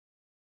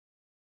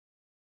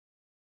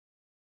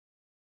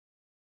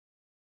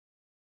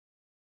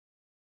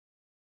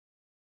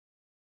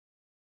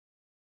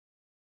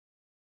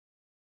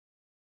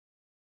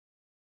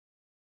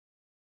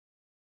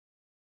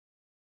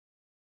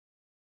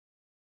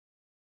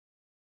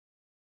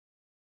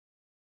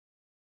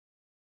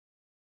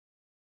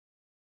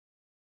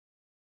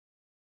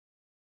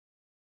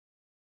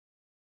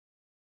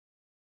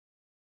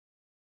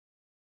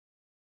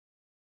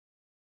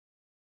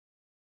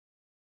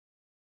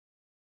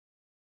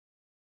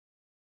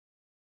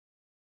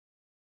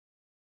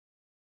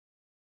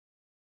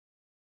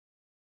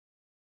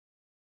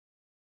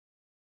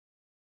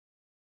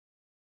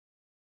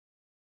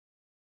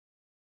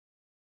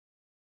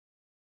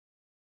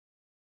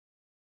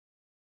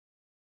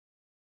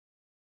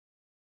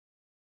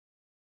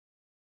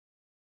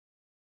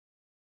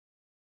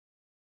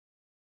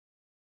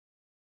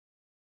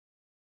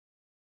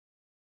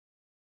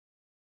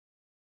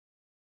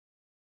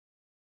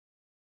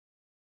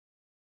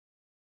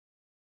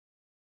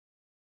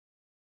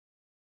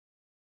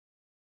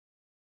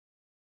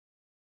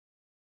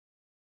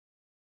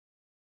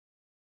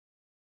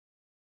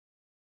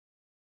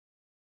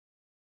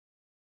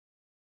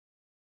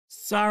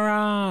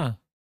Sarah!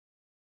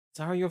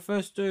 Sarah, you're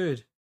first,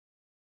 dude.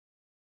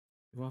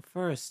 You are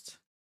first.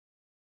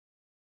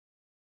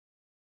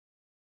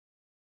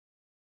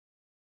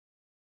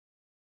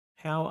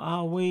 How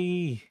are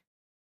we?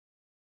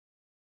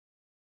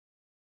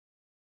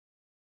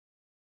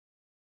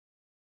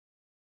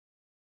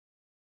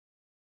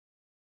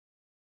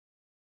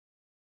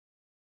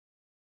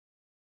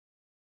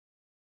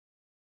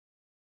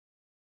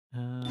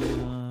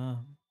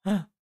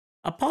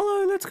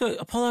 Apollo, let's go.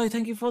 Apollo,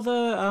 thank you for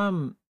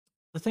the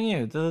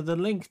thingy, the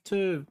link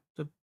to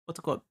the what's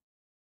it called?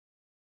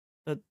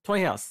 The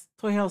toy house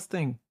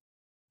thing.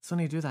 It's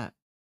when you do that.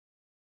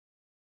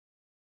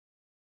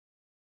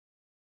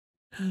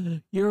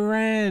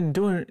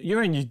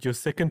 You're your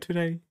second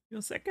today.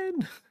 You're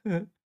second.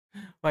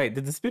 Wait,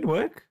 did the spin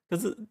work?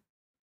 Does it?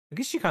 I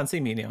guess you can't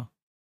see me now.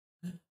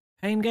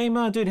 Pain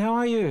Gamer, dude, how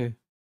are you?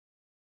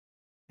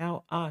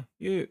 How are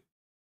you?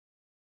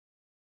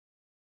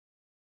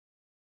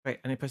 Wait,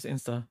 I need to post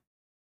Insta.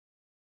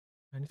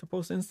 I need to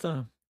post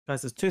Insta.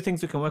 Guys, there's two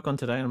things we can work on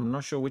today, and I'm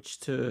not sure which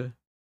to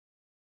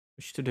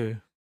do.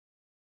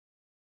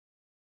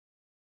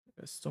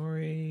 A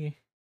story.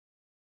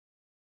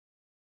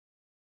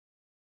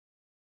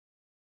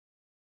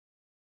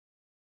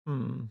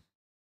 Hmm.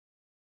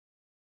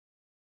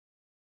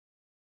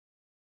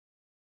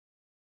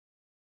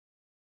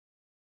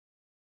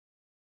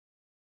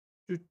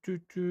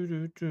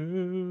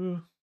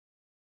 Do.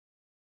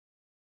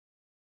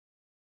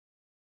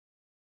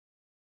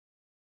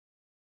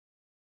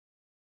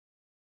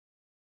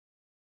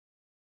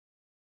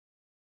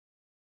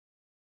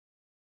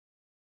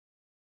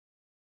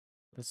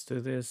 Let's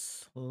do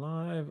this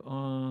live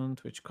on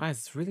Twitch. Guys,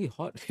 it's really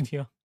hot in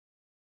here.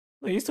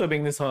 I'm not used to it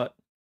being this hot.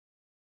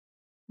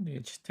 I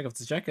need to take off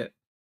this jacket.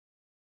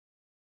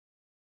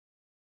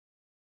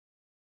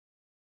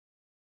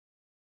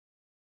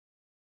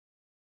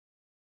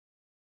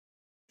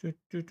 Do.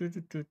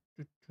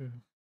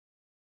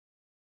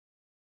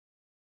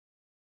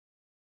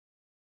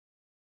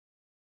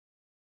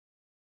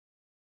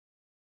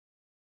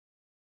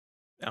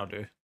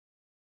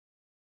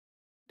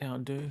 That'll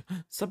do.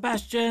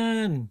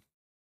 Sebastian!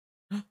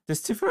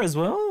 There's Tifa as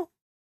well?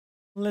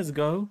 Let's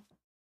go.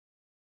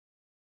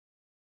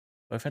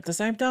 Both at the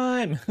same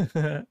time.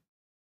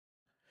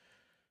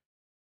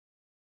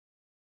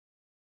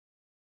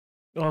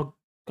 Oh,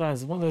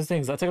 guys, one of those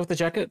things. I take off the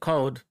jacket,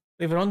 cold.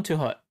 Leave it on, too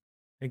hot.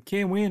 I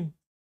can't win.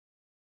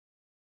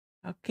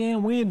 I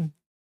can't win.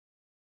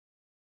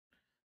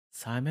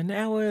 Simon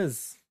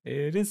Hours.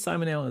 It is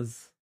Simon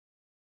Hours.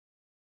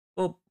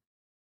 Oh,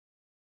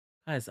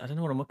 guys, I don't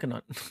know what I'm looking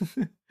at.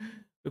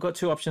 We've got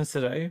two options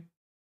today.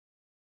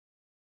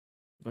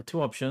 We've got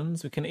two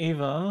options. We can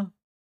either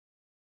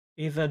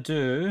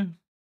do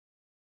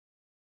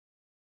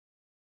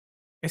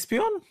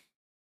Espion.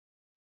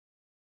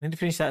 I need to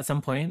finish that at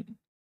some point.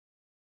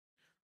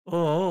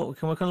 Or we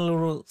can work on a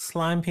little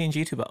slime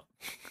PNG tuber,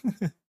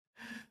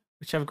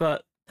 which I've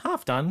got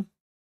half done.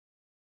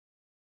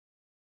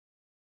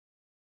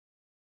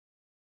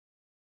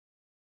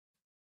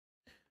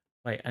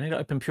 Wait, I need to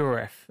open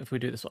PureRef if we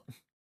do this one.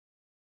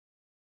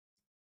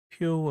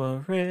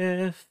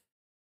 PureRef.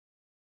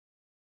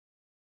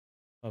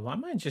 Oh, why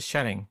am I just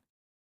chatting?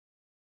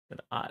 Good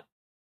art.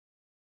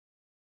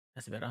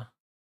 That's better.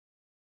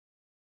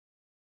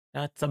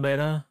 That's a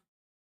better.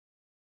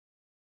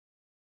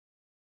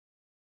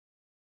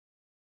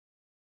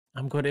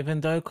 I'm good,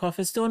 even though cough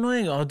is still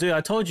annoying. Oh, dude, I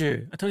told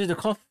you the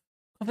cough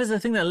is the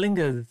thing that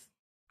lingers.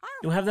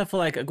 You'll have that for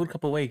like a good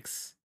couple of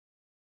weeks.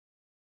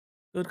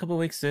 Good couple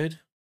of weeks, dude.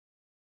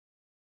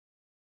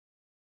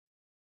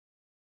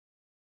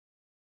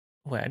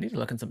 Wait, I need to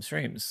look in some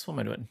streams. What am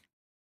I doing?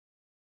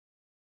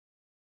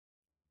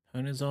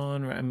 Tone is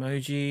on, right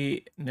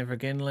emoji, Never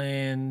Again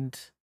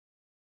Land.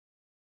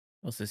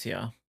 What's this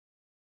here?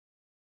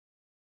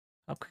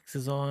 Upkicks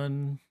is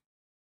on.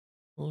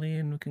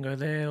 Lynn, we can go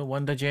there.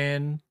 Wonder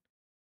Jan.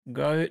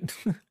 Goat.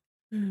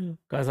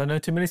 Guys, I know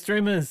too many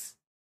streamers.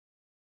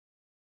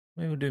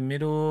 Maybe we'll do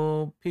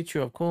middle.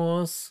 Pichu, of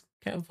course.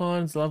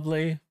 Catfon's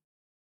lovely. I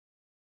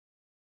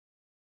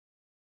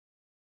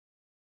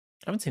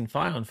haven't seen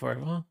Fion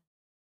forever.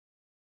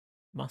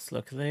 Must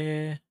look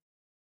there.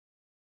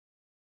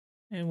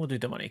 And we'll do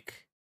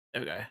demonic.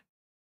 There we go.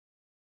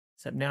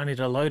 Except now I need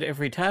to load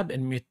every tab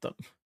and mute them.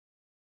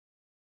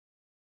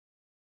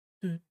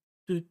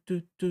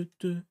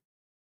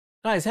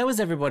 Guys, how is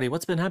everybody?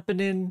 What's been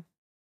happening?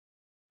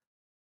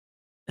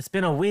 It's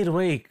been a weird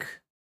week.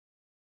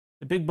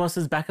 The big boss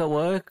is back at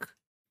work,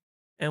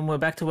 and we're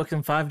back to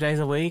working 5 days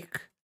a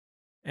week.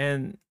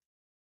 And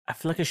I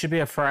feel like it should be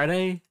a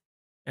Friday,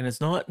 and it's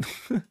not.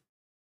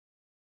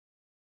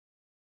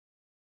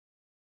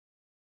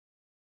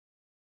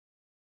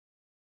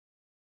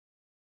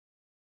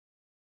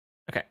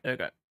 Okay, there we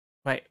go.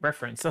 Wait,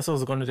 reference. That's what I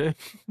was going to do. Oh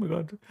my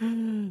god.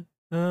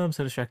 Oh, I'm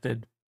so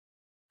distracted.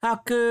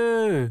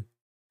 Haku!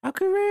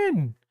 Haku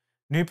Ren!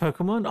 New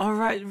Pokemon?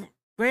 Alright,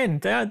 Ren,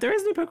 there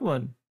is new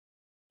Pokemon.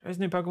 There is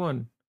new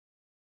Pokemon.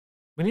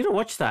 We need to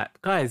watch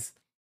that. Guys,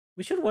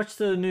 we should watch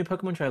the new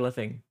Pokemon trailer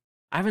thing.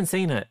 I haven't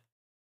seen it.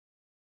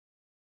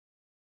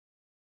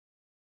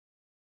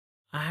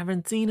 I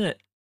haven't seen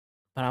it,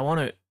 but I want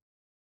to.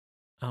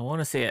 I want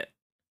to see it.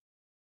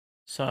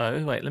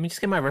 So wait, let me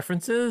just get my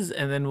references,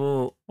 and then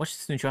we'll watch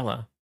this new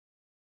trailer.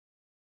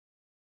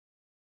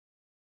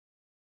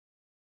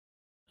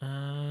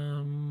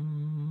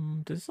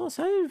 Does this all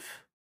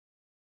save?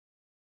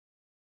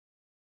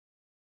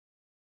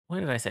 Where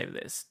did I save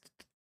this?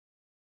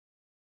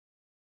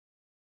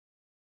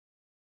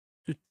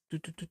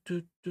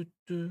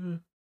 Maybe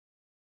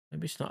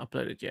it's not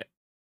uploaded yet.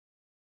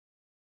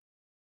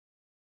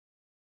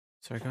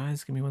 Sorry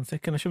guys, give me 1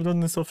 second. I should have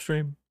done this off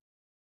stream.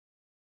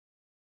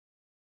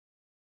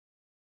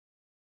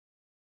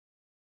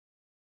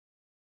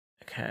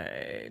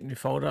 Okay, new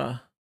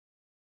folder.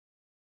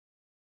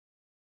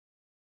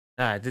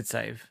 Ah, I did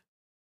save.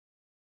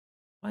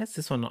 Why is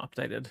this one not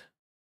updated?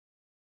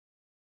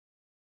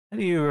 How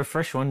do you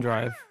refresh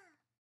OneDrive?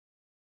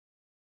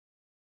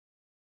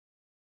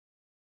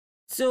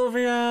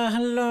 Sylvia,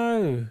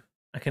 hello.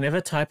 I can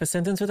never type a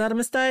sentence without a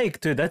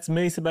mistake. Dude, that's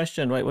me,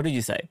 Sebastian. Wait, what did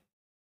you say?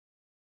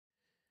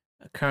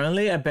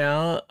 Currently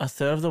about a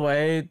third of the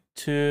way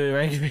to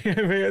rank.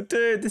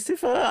 Dude, this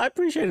is I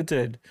appreciate it,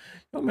 dude.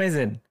 You're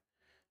amazing.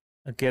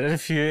 I'll get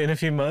it in a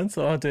few months.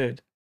 Oh,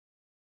 dude.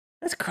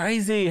 That's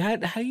crazy. How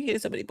do you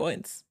get so many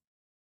points?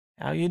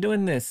 How are you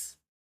doing this?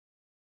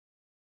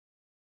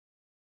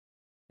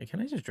 Hey,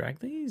 can I just drag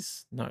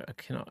these? No, I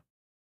cannot.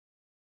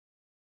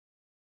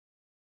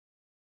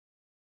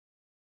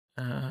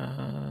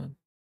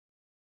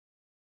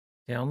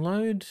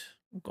 Download.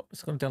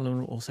 It's going to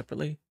download all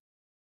separately.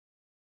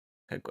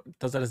 Okay,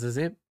 does that as a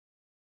zip.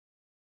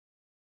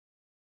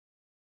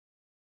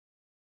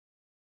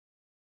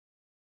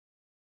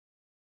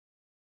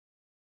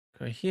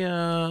 Go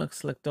here,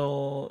 select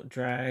all,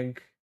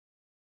 drag.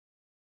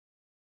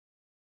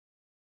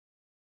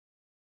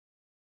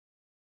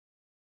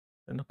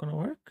 They're not going to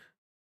work.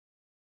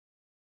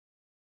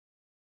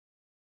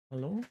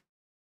 Hello?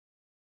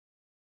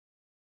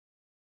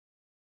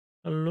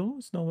 Hello?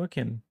 It's not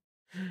working.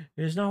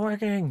 It's not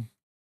working.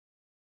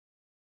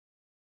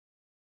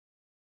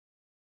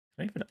 Can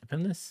I even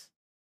open this?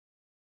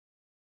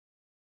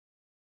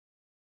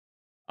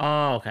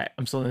 Oh, okay.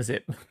 I'm still in a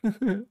zip.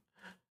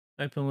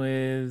 Open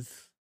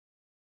with.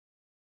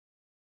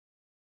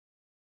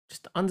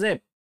 Just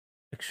unzip.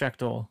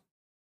 Extract all.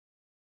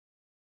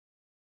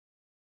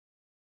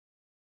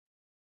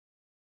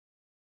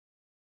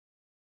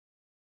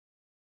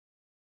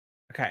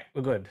 Okay,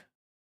 we're good.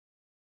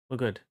 We're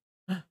good.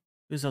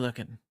 Who's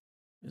looking?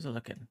 Who's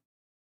looking?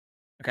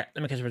 Okay,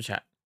 let me catch up with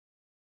chat.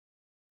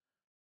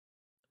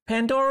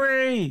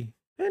 Pandori!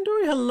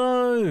 Pandori,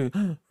 hello!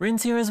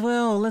 Rin's here as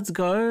well. Let's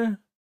go.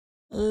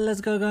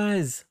 Let's go,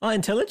 guys. Oh,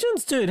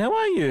 intelligence, dude. How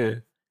are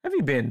you? Have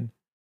you been?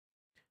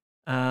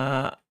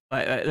 Wait,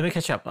 let me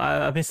catch up.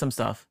 I missed some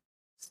stuff.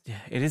 Yeah,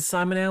 it is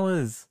Simon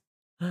Hours.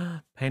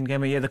 Pain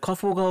Gamer. Yeah, the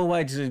cough will go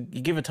away. Just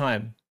you give it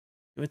time.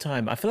 Give it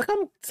time. I feel like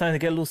I'm starting to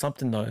get a little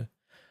something though.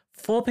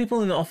 4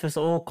 people in the office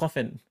are all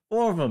coughing.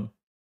 4 of them.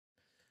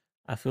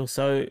 I feel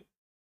so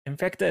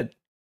infected.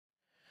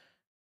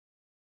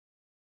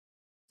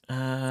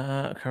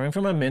 Coming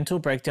from a mental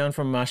breakdown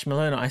from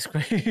marshmallow and ice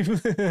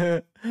cream.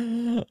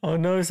 Oh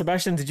no,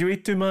 Sebastian, did you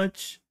eat too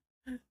much?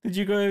 Did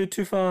you go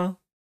too far?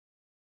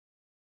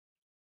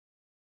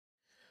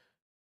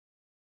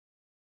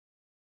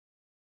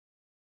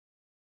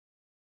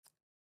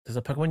 There's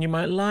a Pokemon you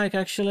might like,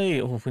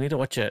 actually. Oh, we need to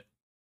watch it.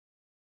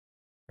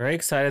 Very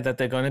excited that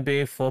they're going to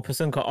be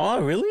 4% co- Oh,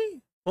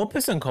 really?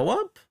 4%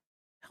 co-op?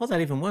 How'd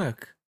that even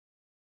work?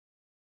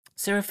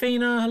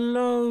 Serafina,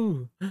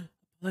 hello.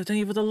 Hello, thank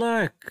you for the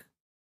lurk.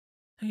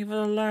 Thank you for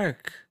the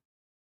lurk.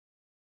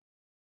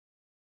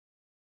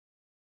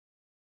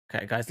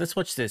 Okay, guys, let's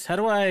watch this. How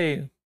do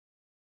I...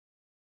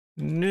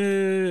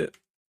 New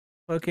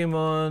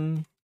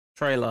Pokemon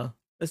trailer.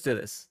 Let's do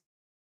this.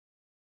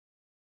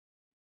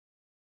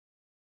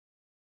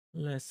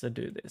 Let's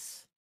do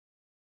this.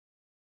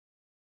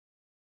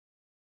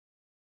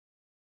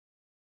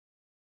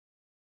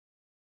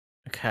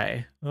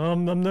 Okay.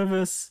 I'm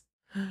nervous.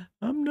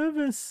 I'm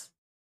nervous.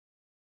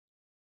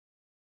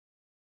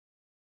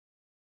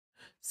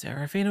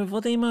 Serafina with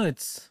all the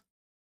emotes.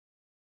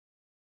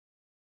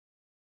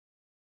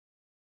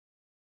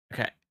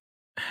 Okay.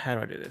 How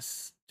do I do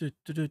this?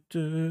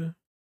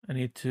 I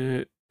need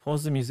to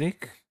pause the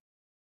music.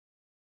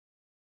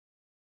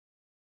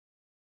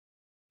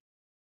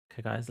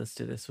 Okay, guys, let's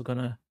do this. We're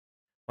gonna...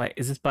 Wait,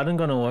 is this button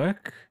gonna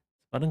work? Is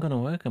this button gonna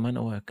work? It might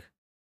not work.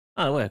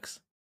 Oh, it works.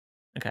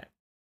 Okay.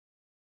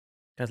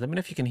 Guys, let me know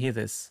if you can hear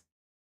this.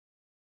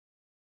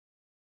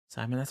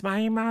 Simon, that's my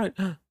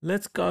emote.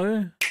 Let's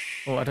go.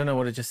 Oh, I don't know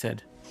what it just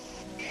said.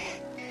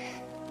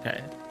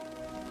 Okay.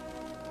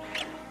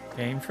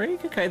 Game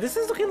Freak? Okay, this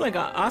is looking like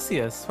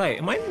Arceus.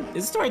 Wait, is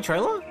this the right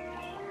trailer?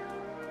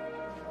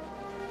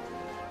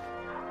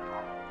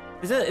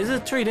 Is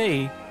it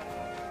 3D?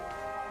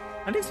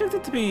 I didn't expect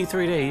it to be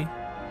 3D.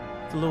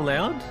 It's a little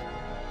loud.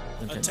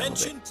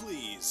 Attention,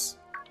 please.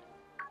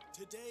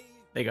 Today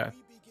there you go.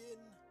 we begin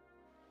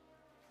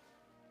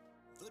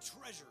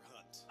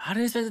How do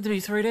you expect it to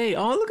be 3D?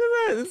 Oh, look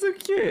at that. That's so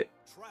cute.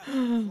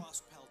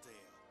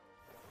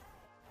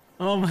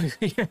 Oh my,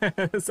 yeah,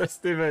 that's so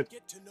stupid.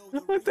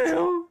 What the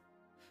hell?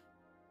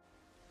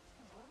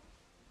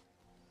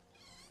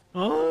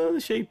 Oh, the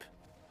sheep.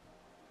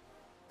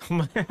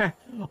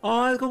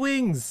 Oh, it's got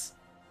wings.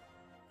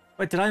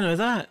 Wait, did I know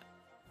that?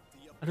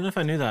 I don't know if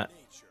I knew that.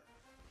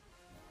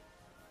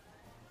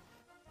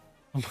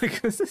 Oh my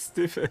god, this is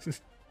stupid.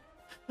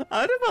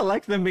 I don't know if I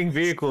like them being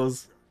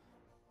vehicles.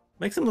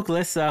 Makes them look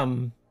less,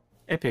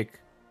 epic.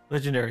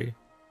 Legendary.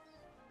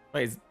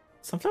 Wait, is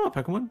Sunflower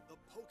Pokemon?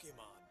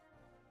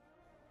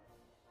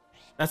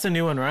 That's a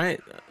new one,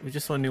 right? We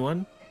just saw a new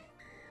one.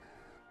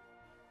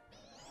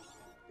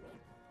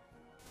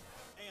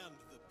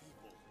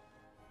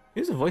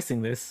 Who's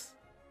voicing this?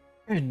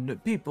 And the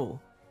people.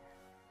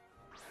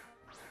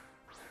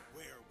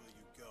 Where will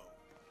you go?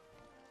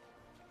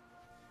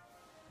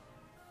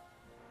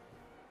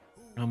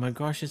 Oh my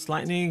gosh, it's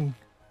lightning.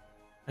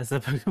 As the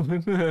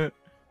Pokemon.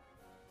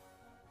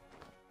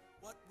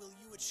 What will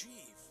you achieve?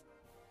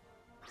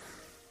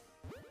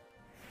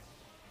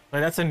 Wait,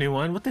 that's a new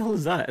one? What the hell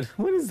is that?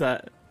 What is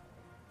that?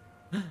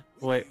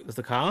 Wait, is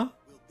the car?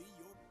 Will be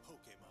your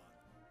Pokemon.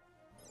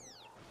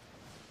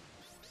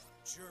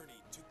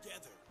 Journey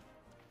together.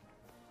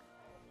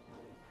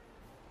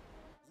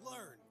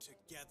 Learn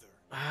together.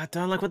 I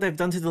don't like what they've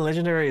done to the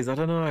legendaries. I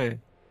don't know. Grow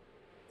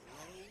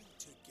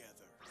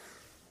together.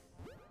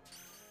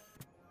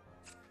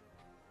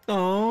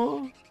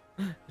 Oh,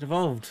 it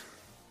evolved.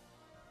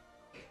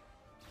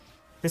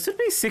 This would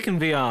be sick in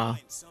VR.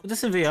 With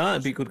this in VR,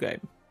 it'd be a good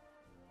game.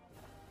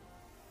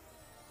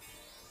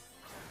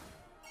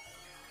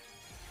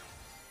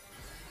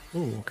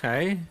 Ooh,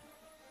 okay.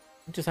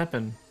 What just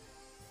happened?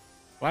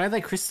 Why are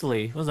they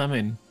crystally? What does that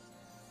mean?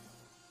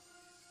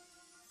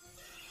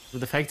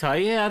 With the fake tire?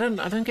 Yeah, I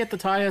don't get the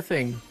tire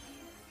thing.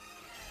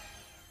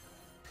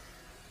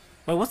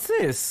 Wait, what's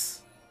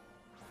this?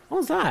 What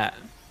was that?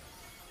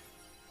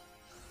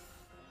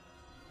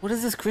 What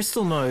is this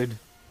crystal mode? Do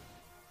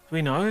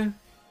we know?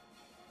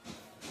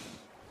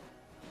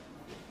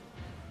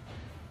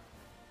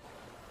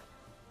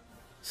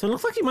 So it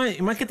looks like you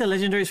might get the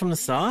legendaries from the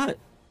start.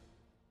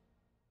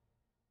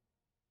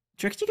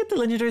 Do you reckon you get the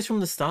legendaries from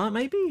the start,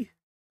 maybe?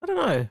 I don't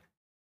know.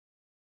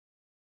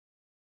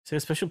 So a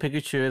special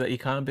Pikachu that you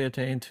can't be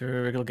obtained through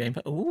a regular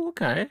gameplay. Oh,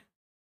 okay.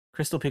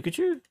 Crystal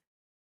Pikachu?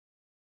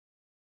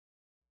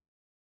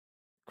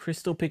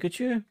 Crystal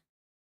Pikachu?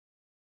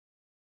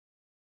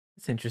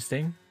 That's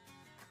interesting.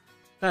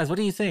 Guys, what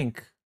do you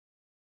think?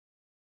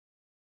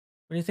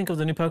 What do you think of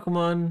the new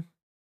Pokemon?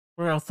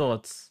 What are our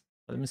thoughts?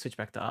 Let me switch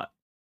back to art.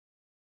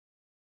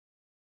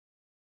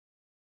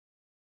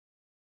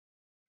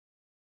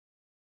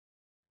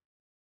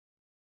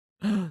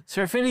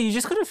 Serafina, you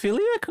just got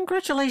Affiliate?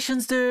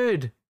 Congratulations,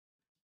 dude!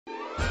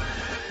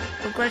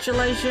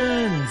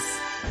 Congratulations!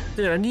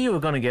 Dude, I knew you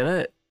were gonna get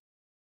it.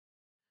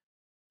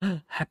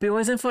 Happy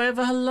always and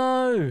forever,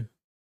 hello!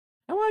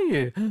 How are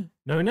you?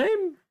 No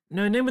name?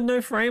 No name with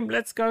no frame,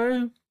 let's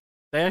go.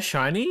 They are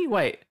shiny?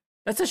 Wait,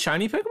 that's a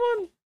shiny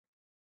Pokemon?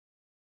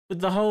 With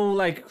the whole,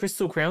 like,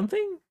 crystal crown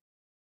thing?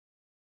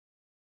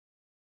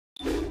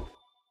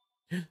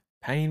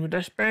 Pain with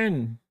Dash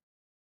Ben.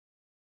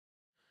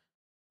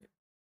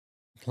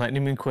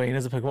 Lightning McQueen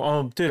as a Pokemon.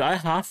 Oh, dude, I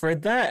half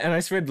read that and I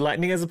just read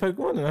Lightning as a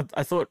Pokemon and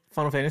I thought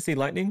Final Fantasy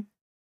Lightning.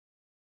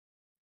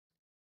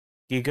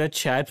 Giga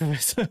Chad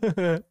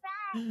Professor.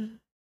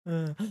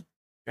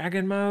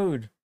 Dragon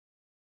mode.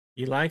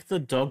 You like the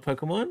dog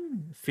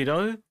Pokemon?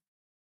 Fido?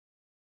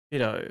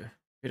 Fido.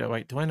 Fido,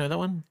 wait, do I know that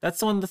one? That's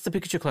the one, that's the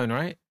Pikachu clone,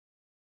 right?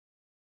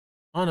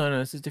 Oh, no,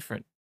 this is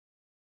different.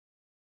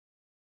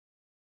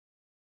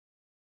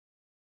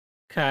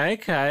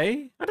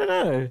 Okay. I don't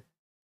know.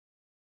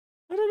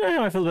 I don't know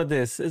how I feel about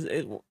this.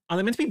 Are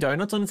they meant to be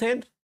donuts on its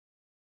head?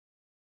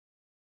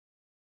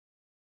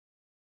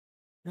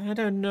 I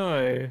don't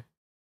know.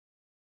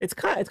 It's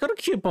got a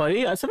cute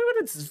body. Something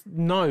about its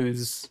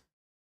nose.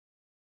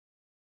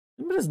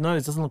 Something about its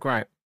nose doesn't look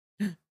right.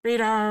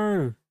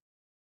 Rito!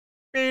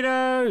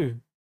 Rito!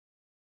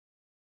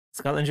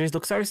 Scotland Trees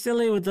look so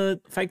silly with the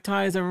fake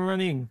tires and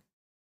running.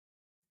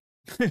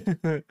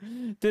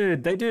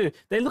 Dude, they do.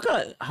 They look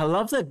at. I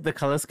love the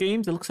color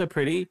schemes. They look so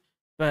pretty,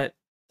 but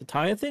the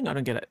tire thing, I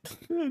don't get it.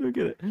 I don't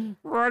get it.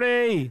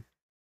 Roddy,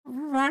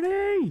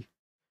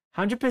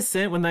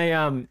 100% when they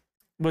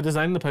were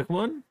designing the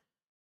Pokemon,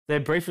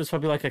 their brief was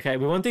probably like, okay,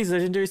 we want these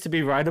legendaries to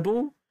be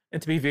rideable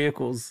and to be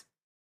vehicles,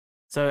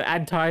 so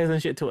add tires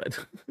and shit to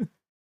it.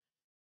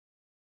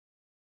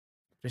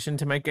 Mission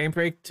to make Game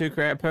Freak to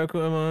create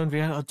Pokemon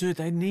VR. Oh, dude,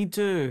 they need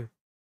to.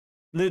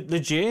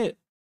 Legit.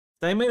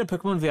 They made a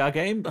Pokemon VR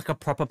game, like a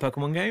proper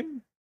Pokemon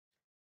game.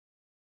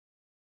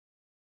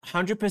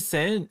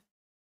 100%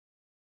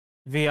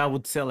 VR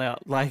would sell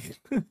out,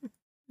 like,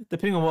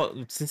 depending on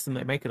what system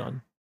they make it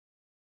on.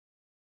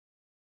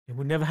 It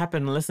would never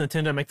happen unless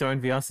Nintendo make their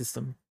own VR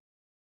system.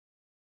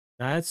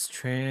 That's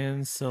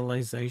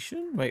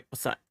translation? Wait,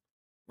 what's that?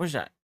 What is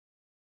that?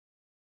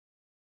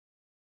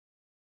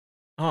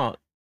 Oh,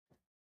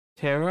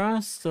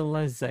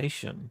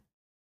 Terastallization.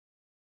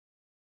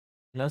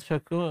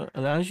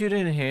 Allows you to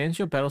enhance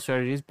your battle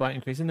strategies by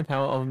increasing the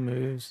power of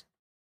moves.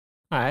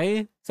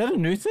 Hey, is that a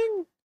new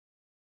thing?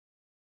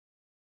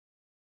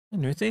 A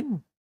new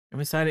thing?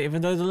 I'm excited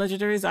even though the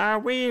legendaries are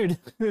weird.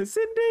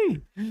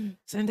 Cindy!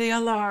 Cindy,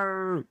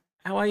 hello!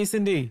 How are you,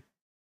 Cindy?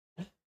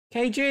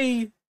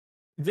 KG!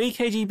 The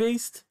KG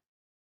Beast?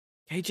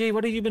 KG,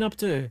 what have you been up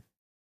to?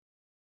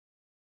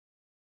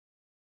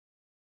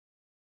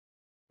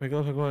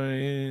 Regular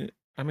Pokemon.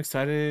 I'm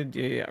excited.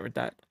 Yeah, I read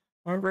that.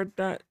 I read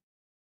that.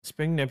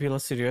 Spring Nebula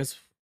Studios.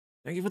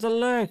 Thank you for the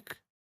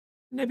lurk.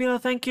 Nebula,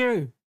 thank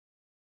you.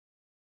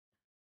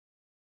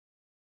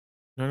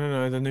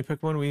 No. The new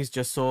Pokemon we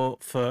just saw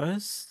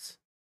first.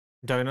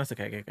 Donuts.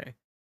 Okay.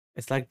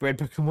 It's like bread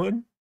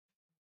Pokemon.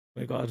 Oh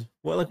my god.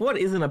 What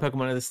isn't a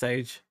Pokemon at this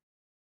stage?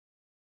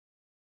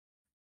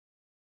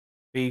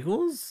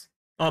 Beagles?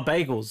 Oh,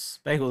 bagels.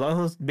 Bagels. I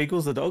thought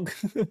Beagles the dog.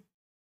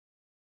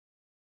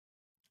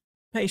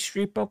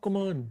 Pastry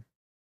Pokemon.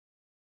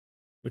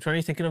 Which one are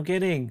you thinking of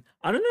getting?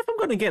 I don't know if I'm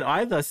gonna get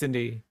either,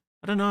 Cindy.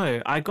 I don't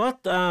know. I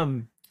got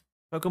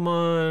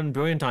Pokemon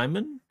Brilliant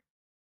Diamond.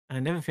 And I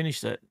never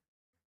finished it.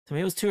 To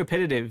me, it was too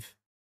repetitive.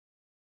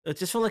 It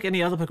just felt like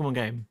any other Pokemon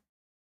game.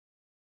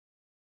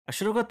 I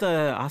should have got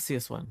the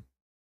Arceus one.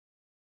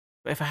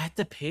 But if I had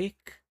to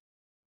pick...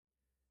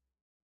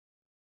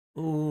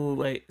 Ooh,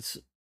 wait.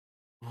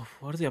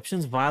 What are the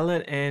options?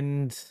 Violet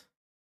and...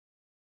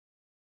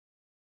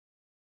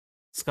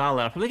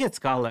 Scarlet. I'll probably get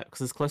Scarlet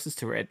because it's closest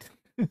to red.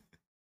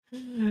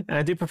 And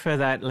I do prefer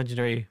that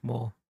legendary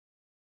more.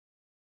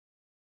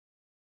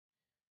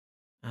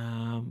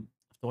 After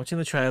watching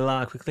the trailer,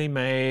 I quickly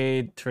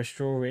made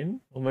Terrestrial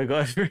Rin. Oh my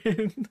god,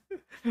 Rin.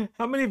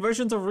 How many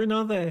versions of Rin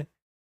are there?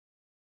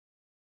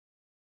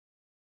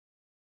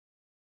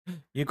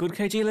 You good,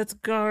 KG? Let's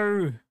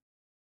go.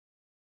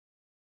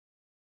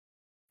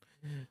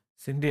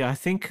 Cindy, I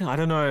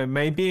don't know,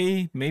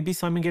 maybe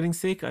Simon getting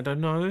sick. I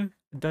don't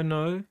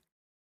know.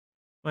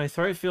 My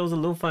throat feels a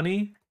little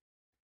funny.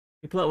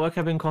 People at work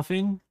have been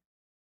coughing.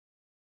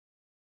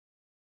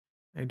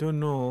 I don't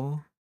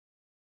know.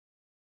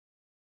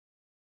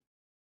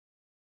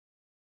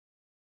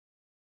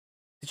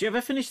 Did you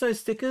ever finish those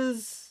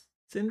stickers,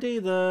 Cindy?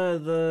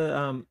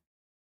 The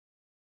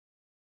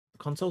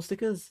console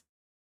stickers?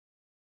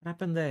 What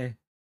happened there?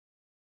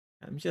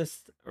 Let me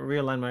just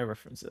realign my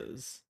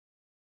references.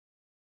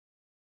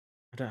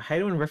 I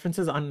hate when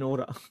references aren't in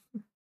order.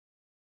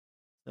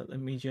 So let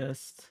me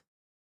just...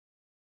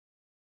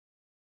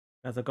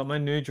 Guys, I've got my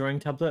new drawing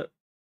tablet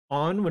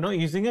on. We're not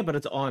using it, but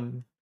it's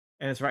on.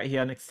 And it's right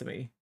here next to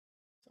me.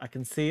 So I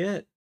can see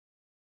it.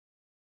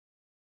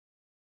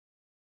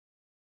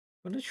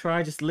 I'm going to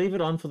try, just leave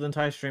it on for the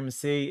entire stream and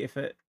see if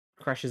it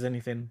crashes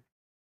anything.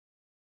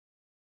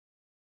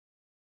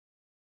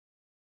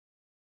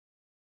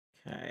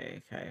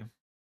 Okay.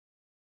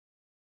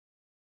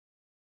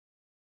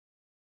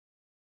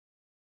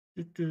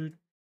 Bigger.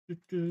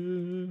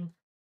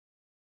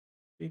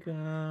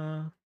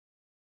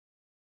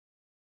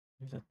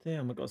 Is that there?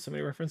 Oh my god, so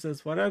many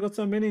references. Why do I got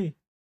so many?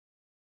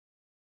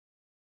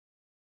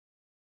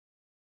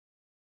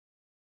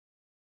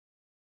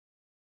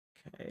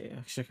 Okay,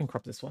 actually I can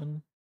crop this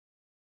one.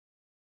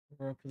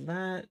 Crop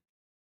that.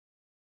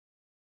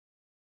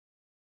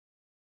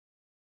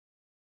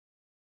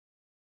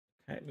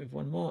 Okay, move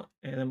one more,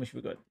 and then we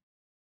should be good.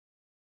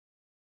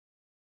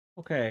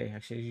 Okay,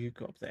 actually you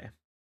go up there.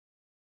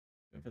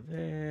 Over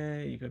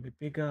there, you gotta be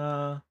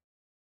bigger.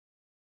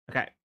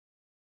 Okay.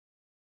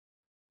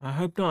 I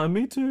hope not.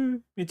 Me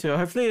too.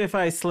 Hopefully if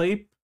I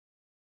sleep,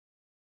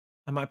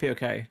 I might be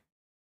okay.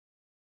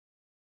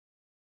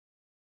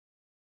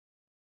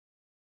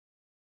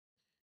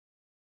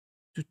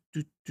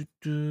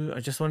 I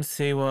just want to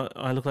see what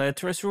I look like a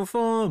terrestrial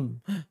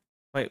form.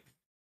 Wait,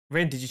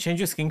 Ren, did you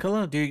change your skin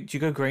color? Do you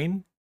go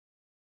green?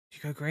 Do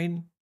you go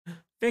green?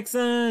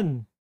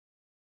 Vixen!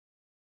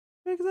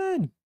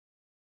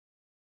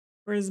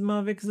 Where's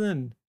my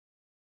Vixen?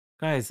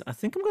 Guys, I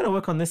think I'm going to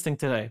work on this thing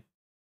today.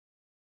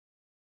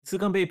 This is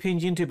going to be a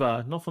PNG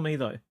YouTuber. Not for me,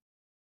 though.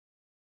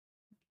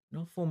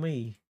 Not for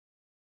me.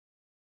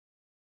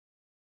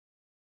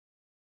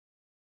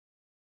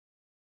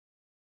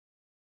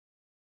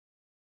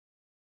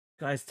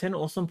 Guys, 10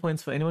 awesome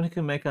points for anyone who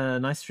can make a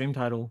nice stream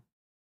title.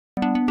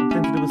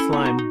 Something to do with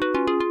slime.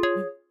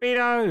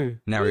 Vito!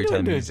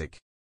 Naruto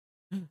music.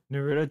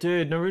 Naruto,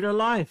 dude. Naruto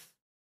life.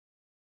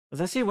 I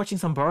was actually watching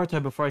some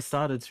Boruto before I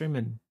started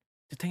streaming.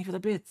 Dude, thank you for the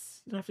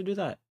bits. You don't have to do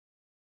that.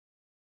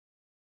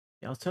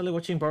 Yeah, I was totally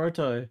watching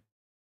Boruto.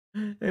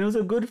 And it was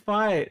a good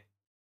fight.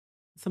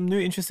 Some new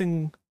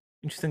interesting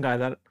guy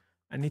that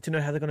I need to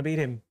know how they're gonna beat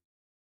him.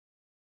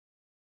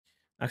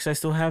 Actually, I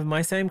still have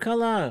my same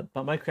color,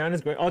 but my crown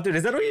is green. Oh, dude,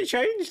 is that what you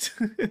changed?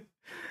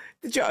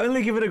 Did you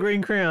only give it a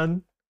green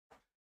crown?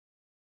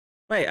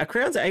 Wait, a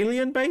crown's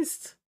alien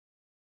based?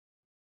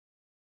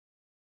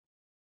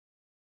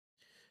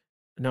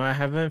 No, I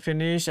haven't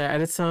finished. I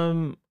added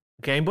some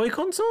Game Boy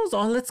consoles.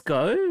 Oh, let's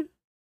go.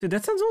 Dude,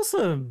 that sounds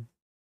awesome.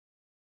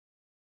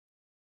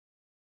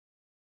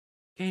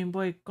 Game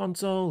Boy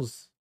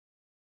consoles.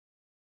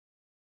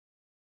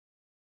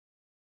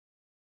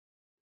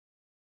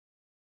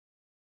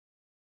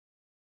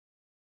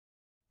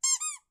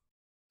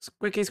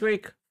 Squeaky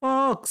squeak.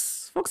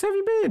 Fox! Fox, how have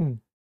you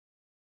been?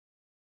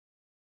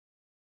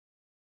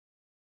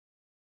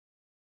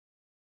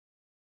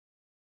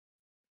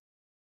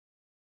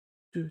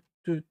 Doot,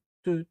 doot,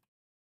 doot.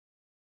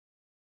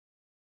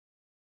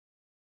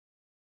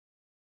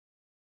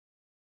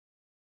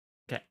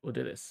 Okay, we'll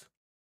do this.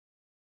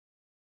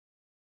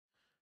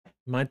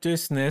 Might do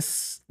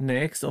SNES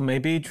next, or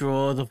maybe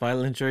draw the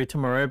Violet injury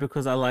tomorrow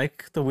because I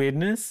like the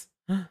weirdness.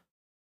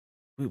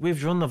 We've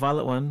drawn the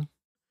Violet one.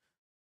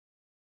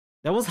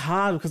 That was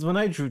hard because when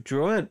I drew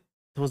it,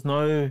 there was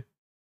no.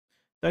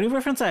 The only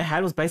reference I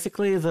had was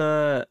basically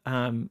the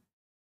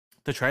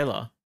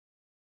trailer.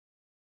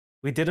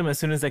 We did them as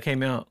soon as they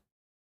came out.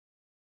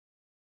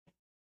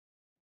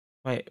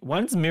 Wait,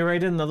 one's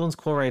Miraiden, another one's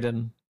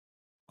Koraiden.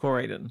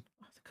 Koraiden.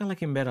 I think I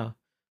like him better.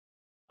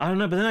 I don't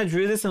know, but then I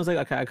drew this and I was like,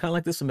 okay, I kind of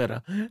like this one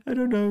better. I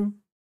don't know.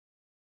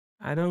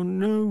 I don't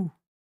know.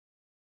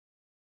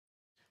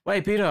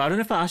 Wait, Peter, I don't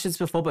know if I asked you this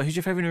before, but who's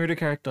your favorite Naruto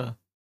character?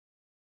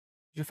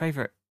 Who's your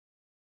favorite?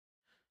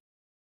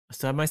 I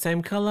still have my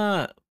same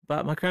color,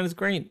 but my crown is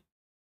green.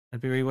 I'd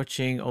be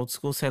rewatching Old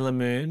School Sailor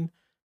Moon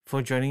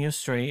before joining your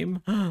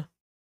stream.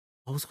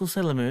 Old School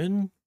Sailor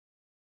Moon?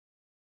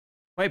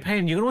 Wait,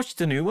 Payne, you gonna watch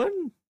the new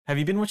one? Have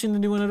you been watching the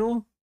new one at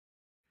all?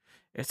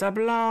 It's a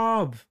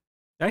blob.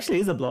 It actually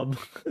is a blob.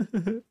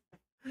 Wait,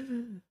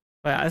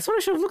 I sort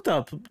of should have looked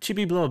up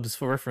chibi blobs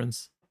for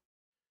reference.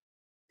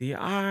 The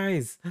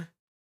eyes. I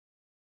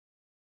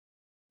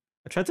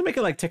tried to make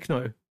it like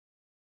techno.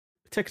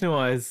 Techno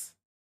eyes.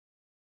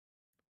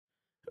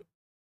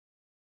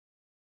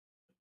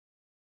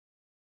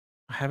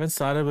 I haven't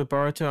started with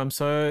Boruto. I'm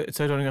so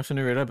daunting after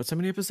Naruto, but so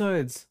many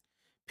episodes.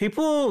 A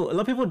lot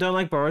of people don't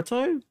like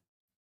Boruto,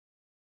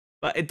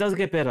 but it does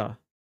get better.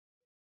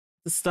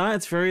 The start,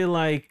 it's very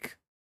like,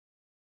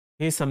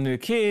 here's some new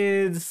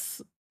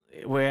kids,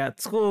 we're at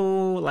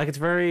school, like it's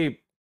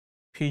very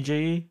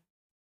PG,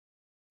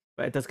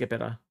 but it does get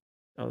better.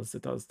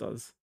 It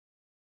does.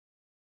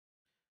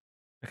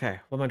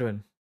 Okay, what am I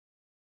doing?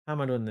 How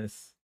am I doing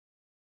this?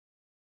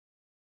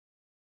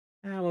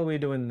 How are we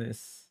doing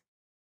this?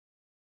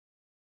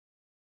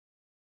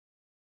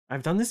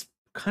 I've done this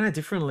kind of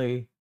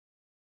differently.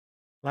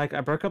 Like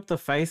I broke up the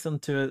face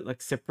into like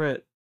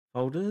separate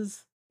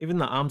folders. Even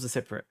the arms are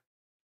separate.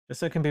 Just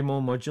so it can be more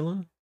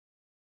modular.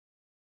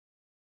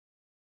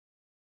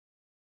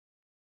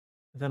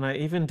 Then I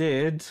even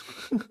did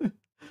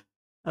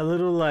a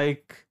little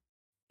like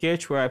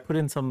sketch where I put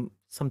in some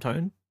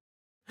tone.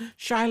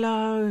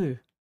 Shiloh!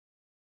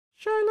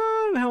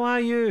 Shiloh, how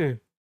are you?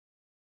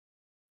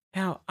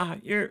 How are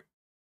you?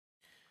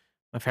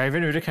 My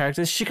favorite Naruto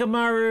character is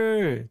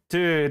Shikamaru.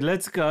 Dude,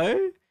 let's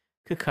go.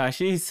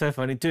 Kakashi is so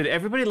funny. Dude,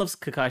 everybody loves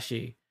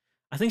Kakashi.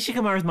 I think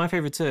Shikamaru is my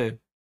favorite too.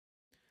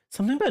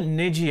 Something about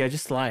Neji I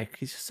just like.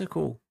 He's just so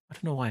cool. I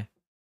don't know why.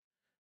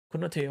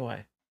 Could not tell you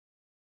why.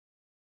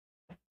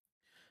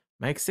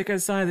 Make sticker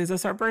signs. These are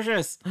so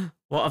precious.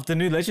 What of the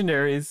new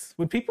legendaries?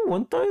 Would people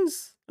want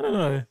those? I don't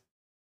know.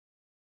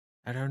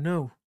 I don't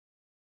know.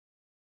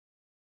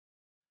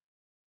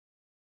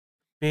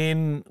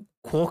 Been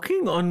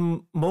quarking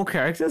on more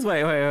characters?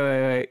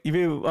 Wait. You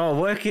mean, oh,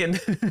 working.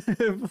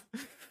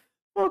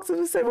 Fox is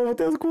the same one with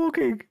those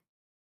quarking.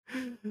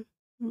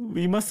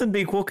 You mustn't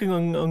be quarking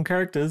on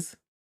characters.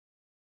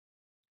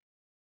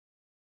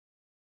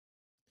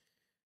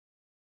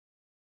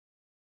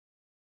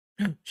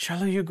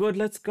 Shallow, you good?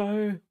 Let's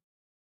go.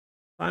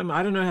 I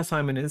don't know how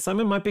Simon is.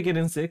 Simon might be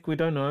getting sick. We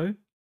don't know.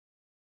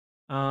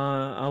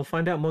 I'll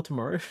find out more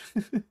tomorrow.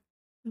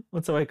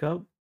 Once I wake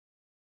up.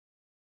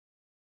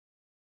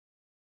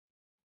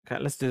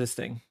 Okay, let's do this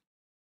thing.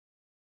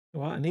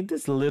 Well, I need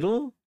this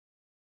little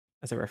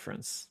as a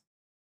reference.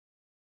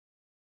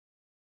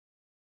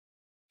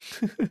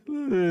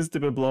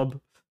 Stupid blob.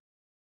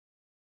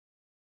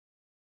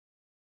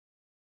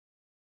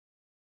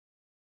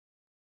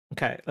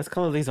 Okay, let's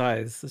color these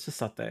eyes. Let's just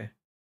start there.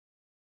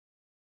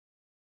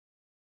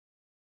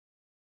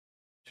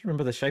 Just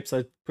remember the shapes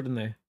I put in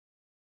there.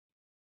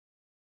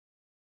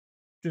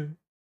 New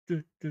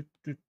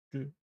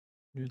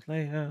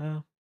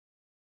layer.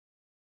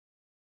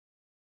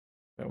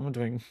 What am I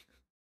doing?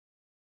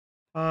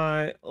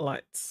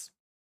 Highlights.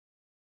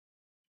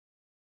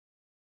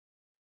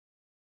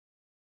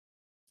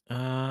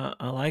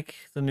 I like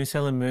the new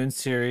Sailor Moon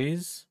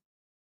series.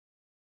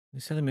 New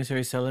Sailor Moon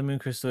series, Sailor Moon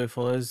Crystal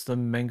follows the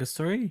manga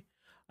story.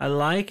 I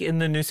like in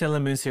the new Sailor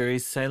Moon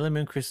series, Sailor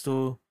Moon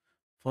Crystal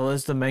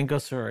follows the manga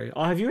story.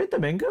 Oh, have you read the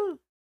manga?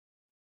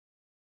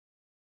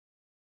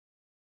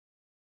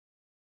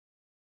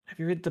 Have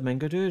you read the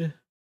manga, dude?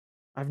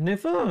 I've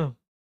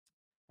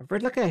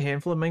read like a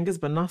handful of mangas,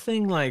 but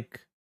nothing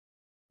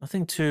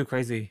too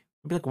crazy.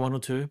 Maybe like one or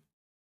two.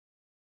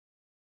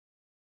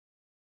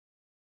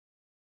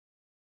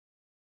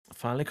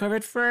 Finally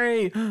COVID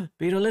free.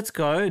 Beetle, let's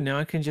go. Now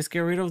I can just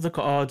get rid of the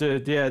oh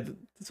dude, yeah.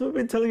 That's what I've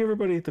been telling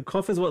everybody. The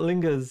cough is what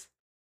lingers.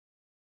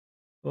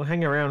 We'll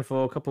hang around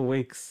for a couple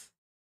weeks,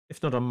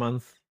 if not a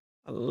month,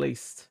 at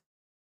least.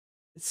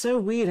 It's so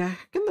weird. How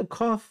can the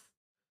cough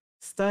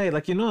stay?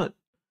 Like you're not,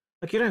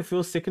 like you don't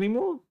feel sick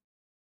anymore.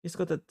 You just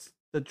got that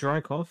the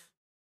dry cough.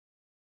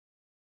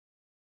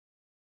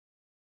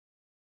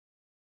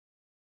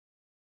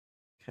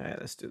 Okay,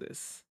 let's do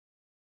this.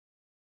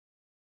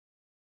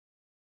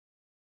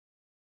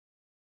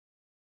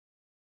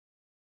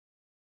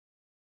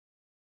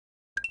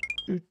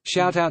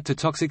 Shout out to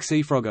Toxic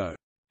Sea Froggo.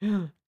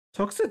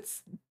 Toxic.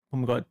 Oh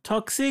my god,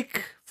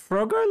 Toxic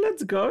Froggo.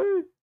 Let's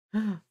go,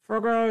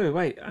 Froggo.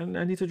 Wait, I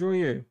need to draw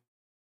you.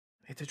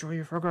 I need to draw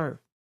you, Froggo.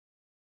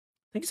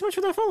 Thank you so much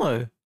for that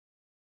follow.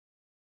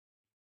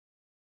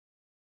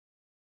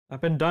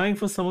 I've been dying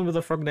for someone with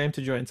a frog name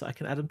to join so I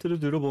can add him to the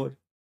doodle board.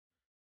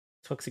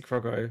 Toxic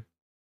Froggo.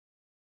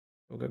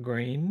 We'll go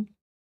green.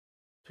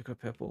 We'll go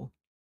purple.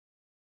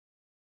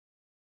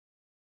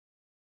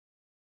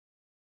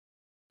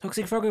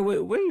 Toxic Froggo,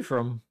 where are you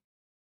from?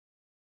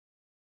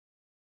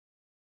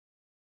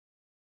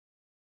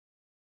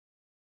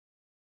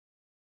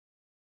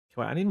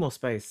 Wait, I need more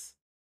space.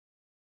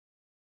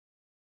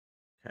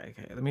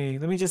 Okay. Let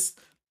me just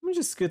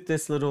scoot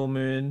this little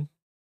moon.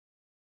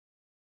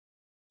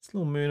 This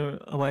little moon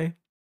away.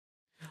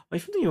 Are you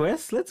from the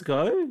US? Let's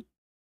go.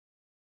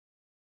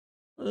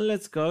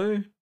 Let's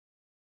go.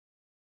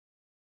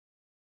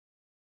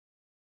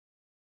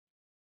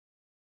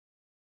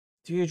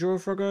 Do you draw,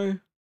 Froggo?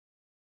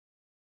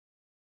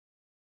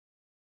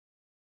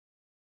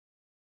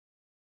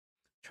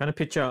 Trying to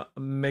picture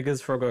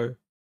Mega's Froggo.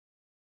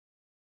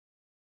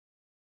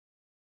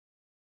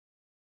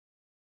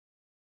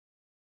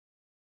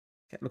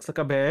 Okay, looks like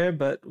a bear,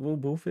 but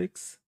we'll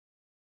fix.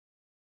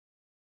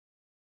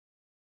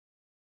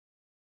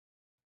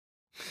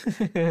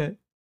 Oh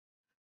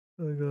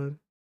god.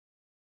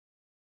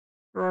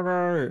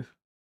 Froggo.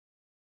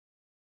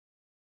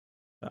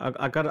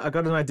 I got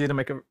an idea to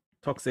make it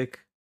toxic.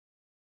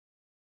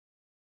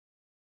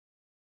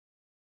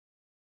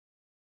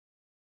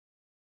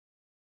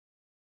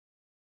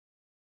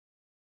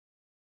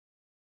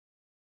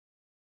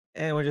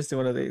 And we'll just do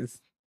one of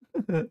these.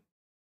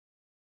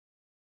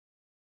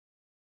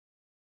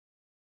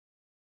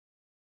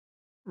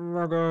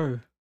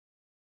 Froggo.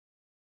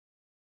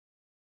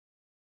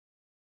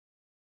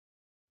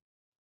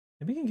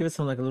 Maybe you can give it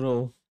some like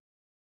little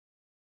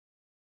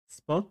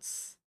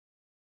spots.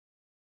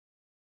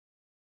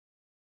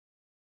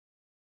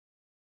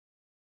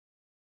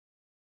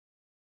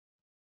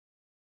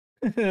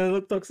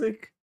 Look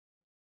toxic.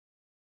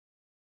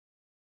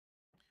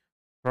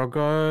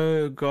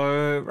 Froggo,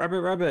 go.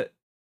 Rabbit.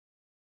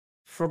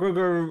 Froggo,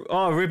 go.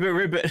 Oh,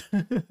 ribbit.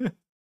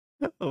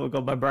 Oh my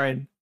god, my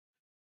brain.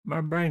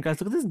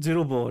 Guys, look at this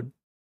doodle board.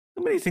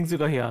 How many things we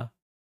got here?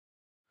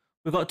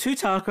 We've got 2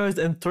 tacos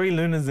and 3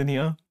 lunas in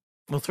here.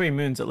 Well, 3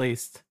 moons at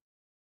least.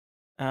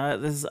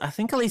 There's, I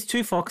think, at least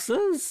 2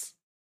 foxes.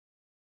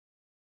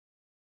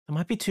 There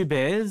might be 2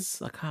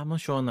 bears. I'm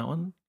not sure on that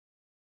one.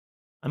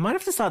 I might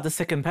have to start the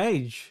second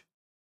page.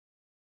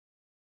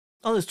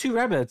 Oh, there's 2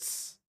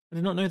 rabbits. I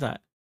did not know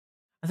that.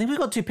 I think we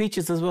got 2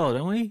 peaches as well,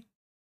 don't we?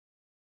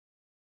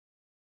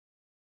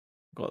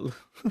 Got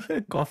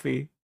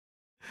coffee.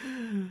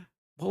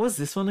 What was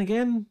this one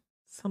again?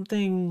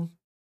 Something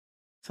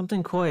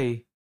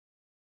koi.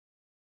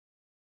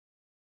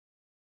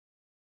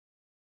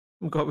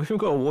 We've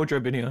got a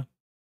wardrobe in here.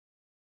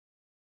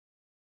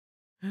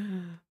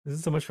 This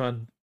is so much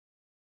fun.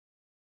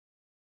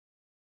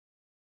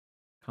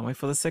 Can't wait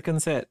for the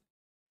second set.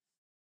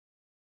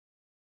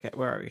 Okay,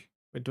 where are we?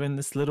 We're doing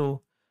this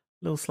little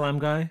slime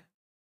guy.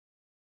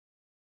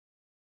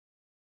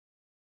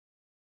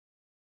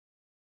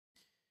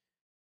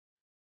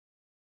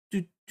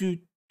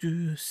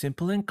 Do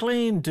simple and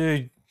clean,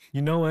 dude.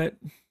 You know it.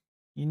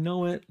 You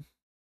know it.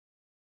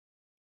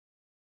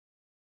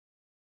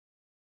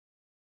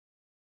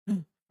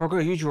 Froggo,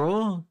 you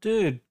draw?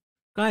 Dude.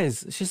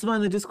 Guys, she's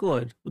in the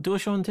Discord. We'll do a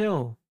show and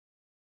tell.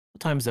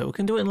 What time is it? We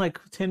can do it in like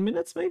 10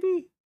 minutes,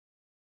 maybe?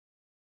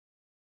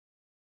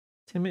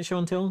 10-minute show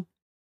and tell.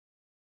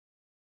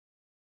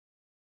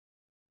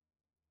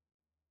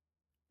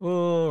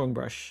 Oh, wrong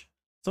brush.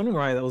 Something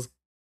right, that was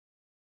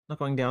not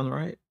going down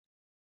right.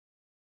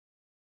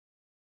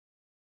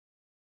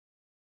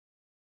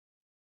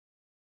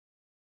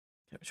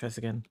 Okay, let's try this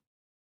again.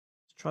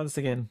 Let's try this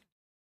again.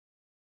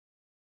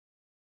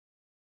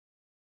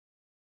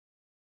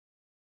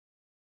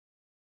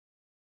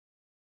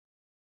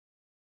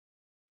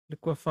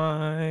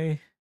 Liquefy.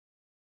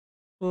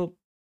 Boop,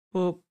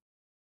 boop,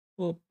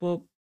 boop,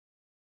 boop.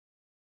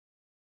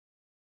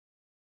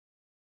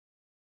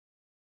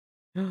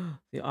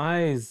 The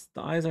eyes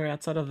are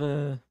outside of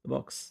the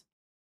box.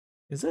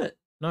 Is it?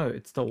 No,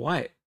 it's the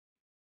white.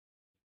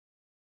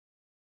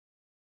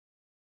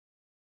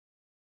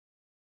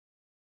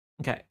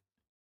 Okay.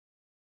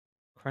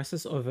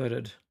 Crisis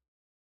averted.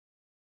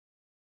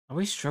 I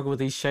always struggle with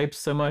these shapes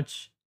so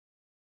much.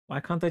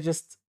 Why can't they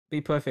just be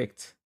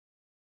perfect?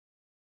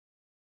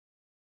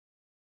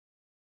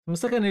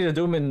 Almost like I need to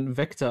do them in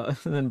vector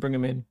and then bring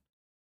them in.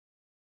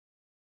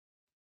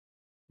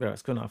 Yeah,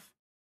 it's good enough.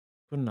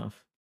 Good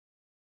enough.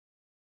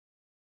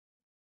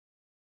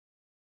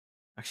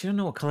 Actually, I don't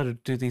know what color to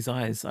do these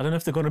eyes. I don't know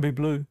if they're going to be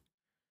blue.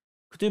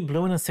 Could do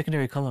blue in a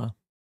secondary color.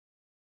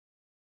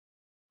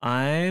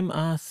 I'm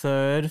a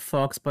third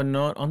fox, but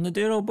not on the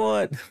doodle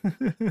board.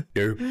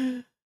 Nope.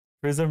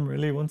 Prism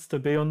really wants to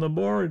be on the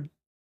board.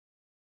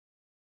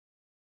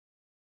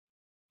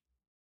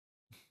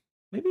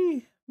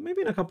 Maybe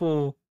in a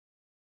couple.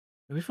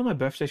 Maybe for my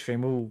birthday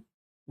stream,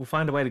 we'll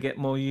find a way to get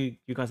more you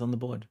guys on the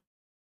board.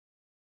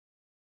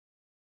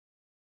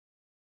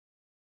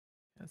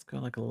 Let's go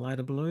like a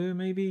lighter blue,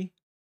 maybe.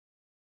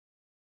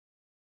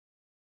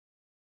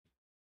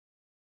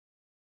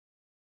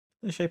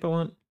 The shape I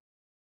want.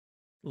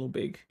 A little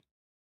big.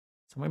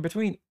 Somewhere in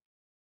between.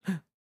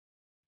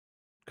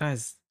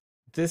 Guys,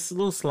 this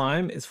little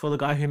slime is for the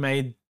guy who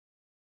made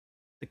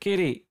the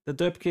kitty, the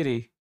derp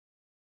kitty.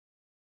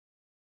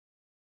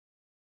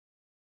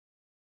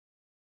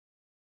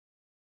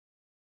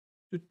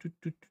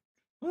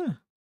 Ah.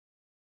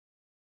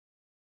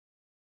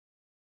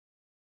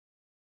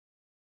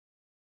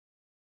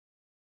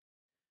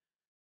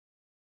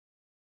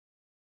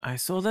 I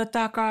saw the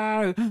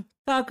taco!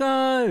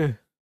 Taco!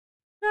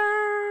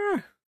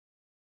 Ah!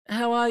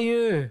 How are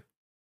you?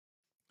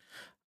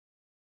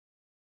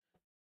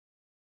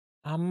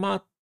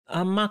 Amako.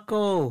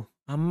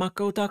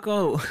 Amako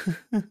taco.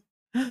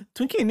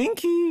 Twinkie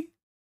Ninky.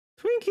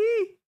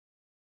 Twinkie.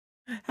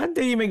 How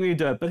dare you make me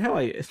do it? But how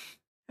are you?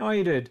 How are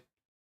you, dude?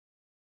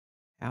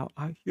 How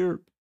are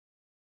you?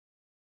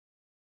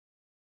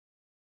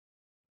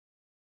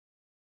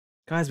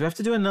 Guys, we have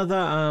to do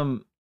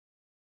another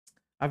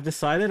I've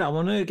decided I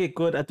want to get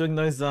good at doing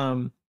those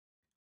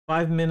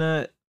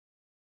 5-minute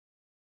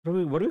what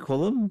do we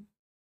call them?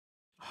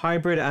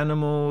 Hybrid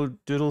animal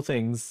doodle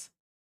things.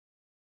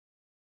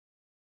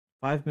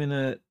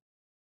 5-minute.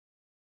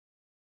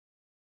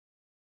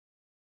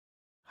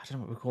 I don't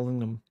know what we're calling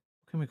them.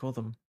 What can we call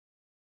them?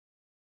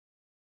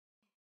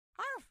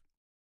 Arf.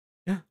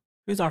 Yeah.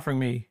 Who's offering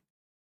me?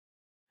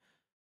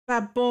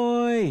 Fat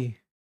boy.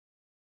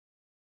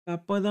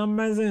 Fat boy the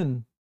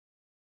amazing.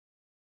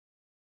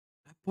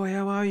 Fat boy,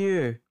 how are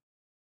you?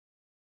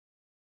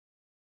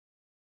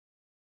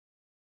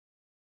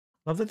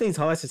 Love that these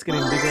highlights just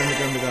getting bigger and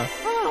bigger and bigger.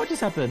 Oh, what just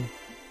happened?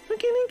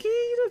 Twinkie Ninky,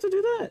 you don't have to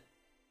do that.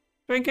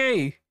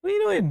 Twinkie, what are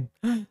you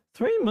doing?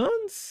 3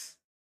 months?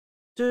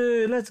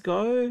 Dude, let's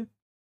go.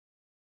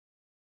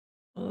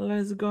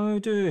 Let's go,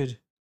 dude.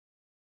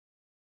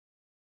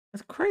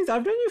 That's crazy.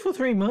 I've known you for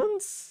 3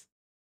 months.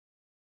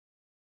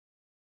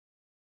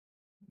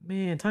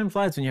 Man, time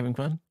flies when you're having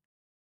fun.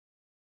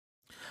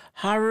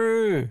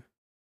 Haru.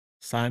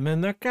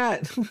 Simon the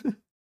cat.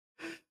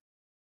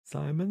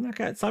 Simon the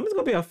cat. Simon's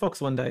gonna be a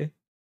fox one day.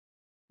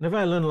 Whenever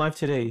I learn live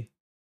today.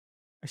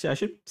 Actually, I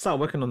should start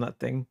working on that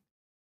thing.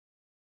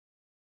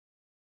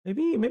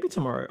 Maybe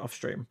tomorrow off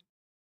stream.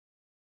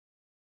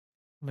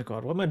 Oh my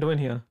god, what am I doing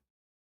here?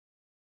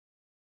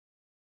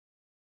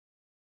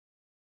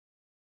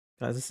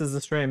 Guys, this is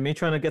the stream. Me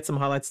trying to get some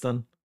highlights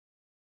done.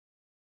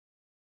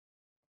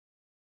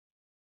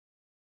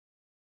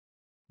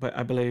 But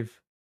I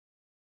believe.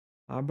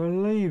 I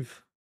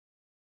believe.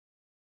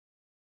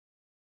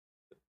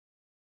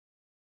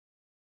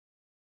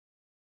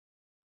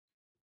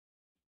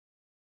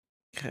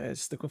 Okay,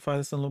 just liquefy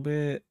this a little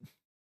bit.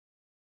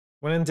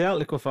 When in doubt,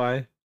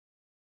 liquefy.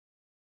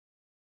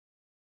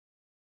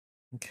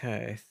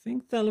 Okay, I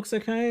think that looks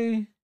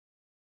okay.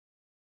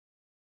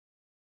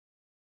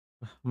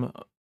 I'm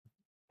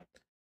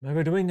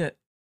overdoing it.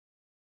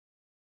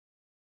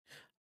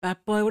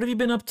 Fat boy, what have you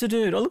been up to,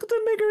 dude? Oh, look at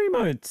the mega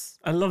emotes.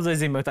 I love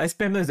those emotes. I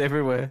spam those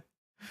everywhere.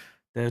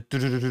 They're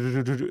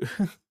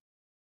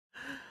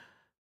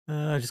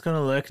just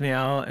gonna lurk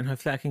now, and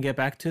hopefully I can get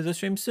back to the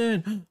stream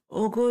soon.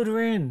 Oh, good,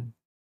 Rin.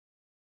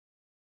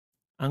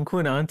 Uncle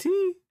and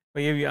auntie?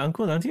 Wait, your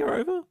uncle and auntie are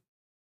over?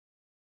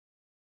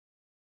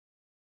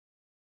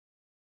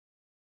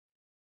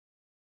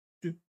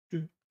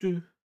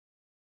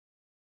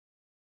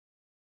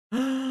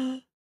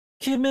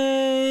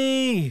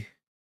 Kimmy!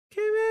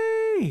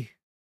 Kimmy!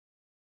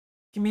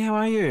 Kimmy, how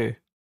are you?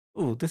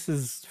 Oh, this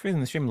is freezing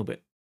the stream a little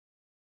bit.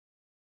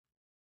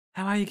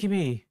 How are you,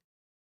 Kimmy?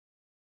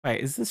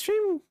 Wait, is the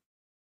stream?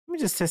 Let me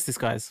just test this,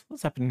 guys.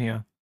 What's happening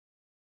here?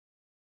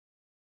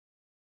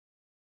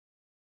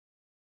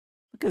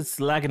 Look, it's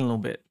lagging a little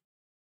bit.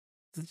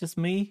 Is it just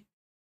me?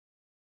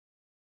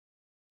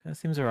 That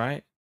seems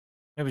alright.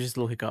 Maybe just a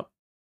little hiccup.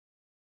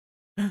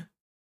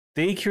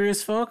 The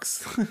Curious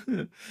Fox?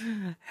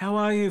 How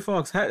are you,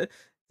 Fox? Did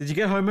you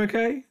get home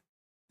okay?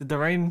 Did the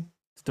rain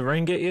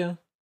get you?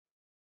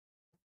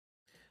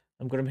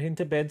 I'm gonna head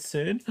to bed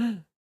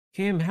soon.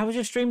 Kim, how was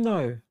your stream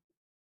though?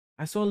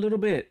 I saw a little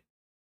bit.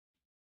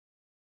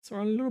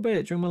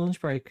 During my lunch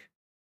break.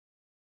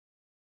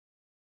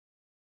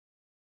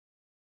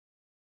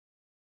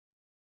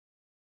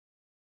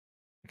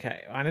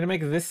 Okay, I need to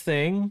make this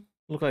thing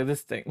look like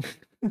this thing.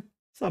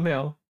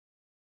 Somehow.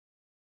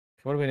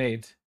 Okay, what do we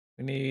need?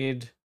 We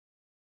need...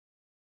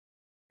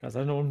 Guys, I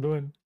don't know what I'm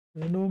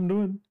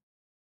doing.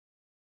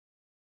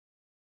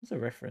 What's the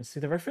reference? See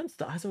the reference?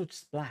 The eyes are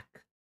just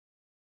black.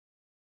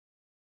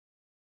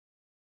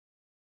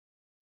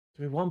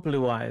 Do we want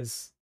blue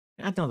eyes?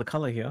 Add another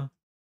color here.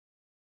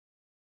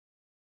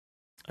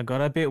 I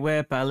got a bit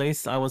wet, but at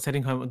least I was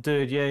heading home.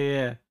 Dude,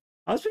 yeah.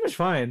 I was pretty much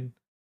fine.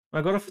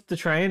 When I got off the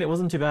train, it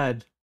wasn't too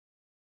bad.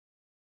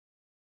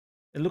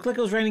 It looked like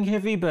it was raining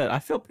heavy, but I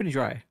felt pretty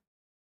dry.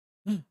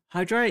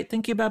 Hydrate,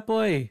 thank you, bad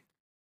boy.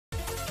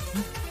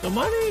 The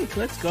money,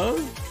 let's go.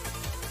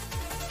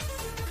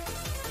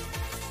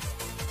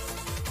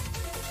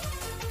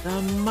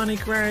 The money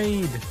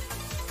grade.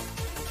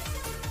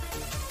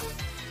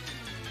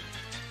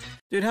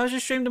 Dude, how's your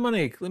stream,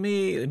 Demonic? Let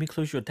me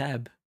close your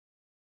tab.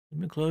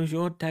 Let me close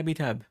your tabby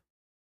tab.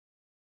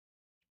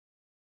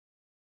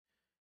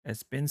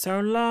 It's been so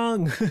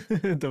long,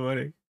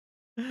 Demonic.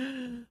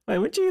 Wait,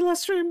 weren't you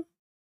last stream?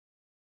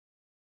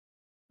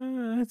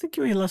 I think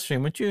you were here last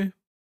stream, weren't you?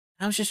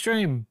 How's your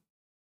stream?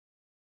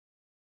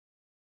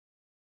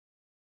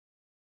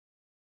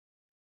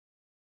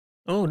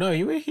 Oh no,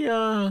 you were here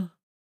a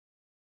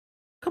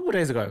couple of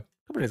days ago.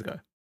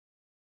 It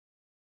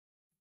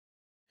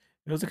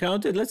was okay. Oh,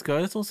 dude, let's go.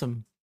 That's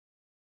awesome.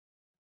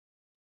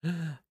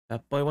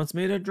 That boy wants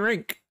me to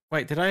drink.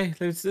 Wait, did I?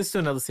 Let's do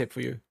another sip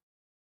for you.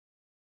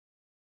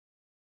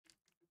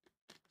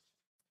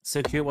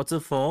 So cute. What's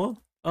it for?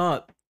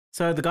 Oh,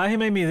 so the guy who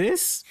made me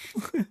this,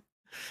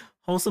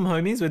 Wholesome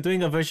Homies, we're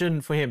doing a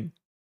version for him.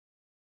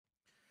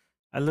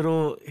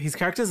 His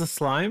character's a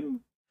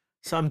slime.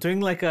 So I'm doing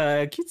like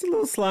a cutesy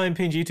little slime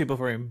PNG tuber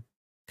for him.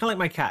 Kind of like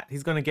my cat.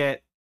 He's gonna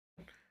get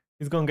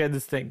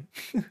this thing.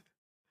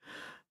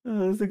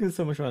 Oh, this is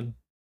so much fun.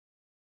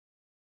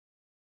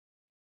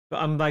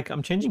 But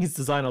I'm changing his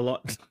design a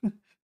lot.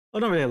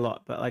 Well, not really a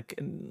lot, but like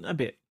a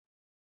bit.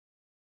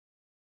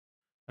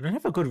 I don't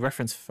have a good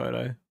reference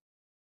photo.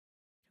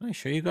 Can I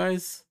show you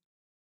guys?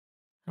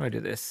 How do I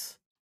do this?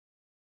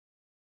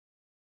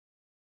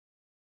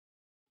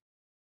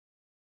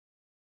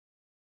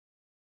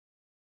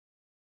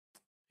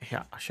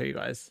 Yeah, I'll show you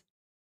guys.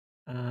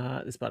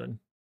 This button.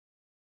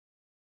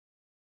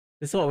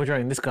 This is what we're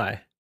doing. This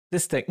guy.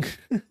 This thing.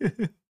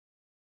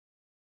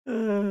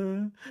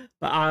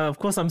 But of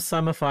course I'm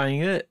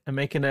sumifying it and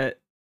making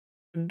it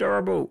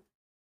adorable.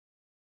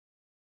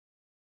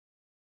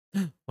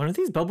 One of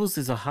these bubbles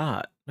is a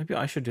heart. Maybe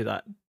I should do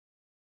that.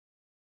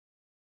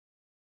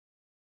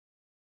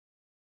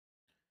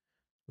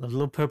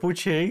 Little purple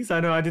cheeks. I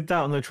know I did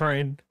that on the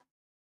train.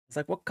 It's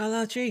like, what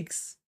color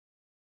cheeks?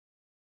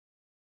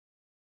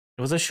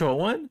 It was a short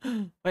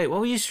one? Wait, what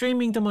were you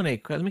streaming,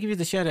 Demonic? Let me give you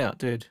the shout out,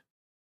 dude.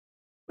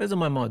 Where's all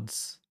my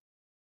mods?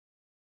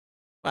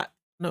 What?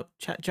 No,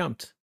 chat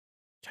jumped.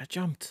 Chat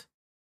jumped.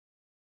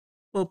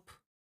 Boop.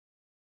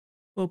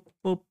 Boop,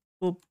 boop,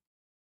 boop,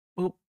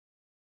 boop.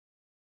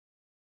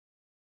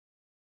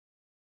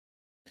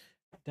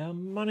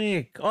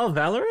 Demonic. Oh,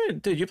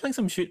 Valorant? Dude, you're playing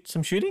some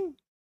shooting?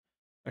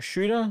 A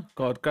shooter?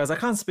 God, guys, I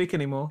can't speak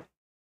anymore.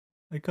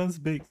 I can't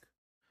speak.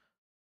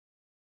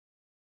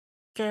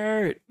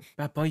 Cute.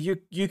 Bad boy, you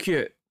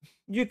cute.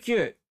 You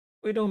cute.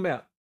 What are you talking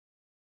about?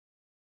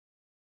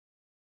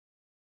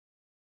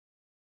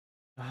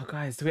 Oh,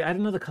 guys, do we add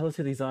another color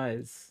to these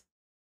eyes?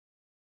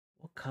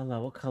 What color?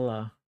 What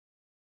color?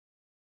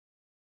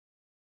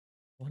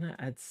 I want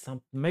to add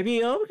something.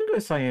 Maybe, oh, we can go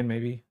cyan,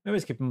 maybe. Maybe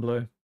skip them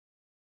blue.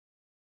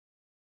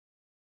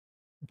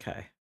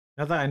 Okay.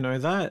 Now that I know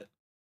that,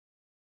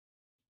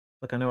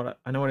 like I know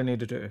what I need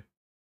to do.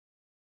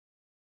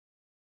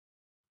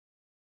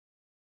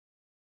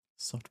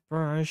 Soft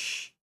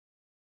brush.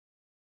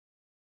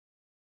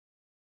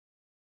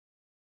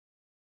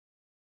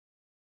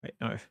 Wait,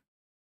 no.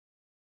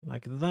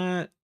 Like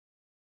that.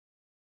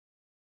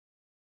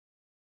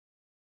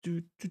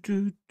 Do.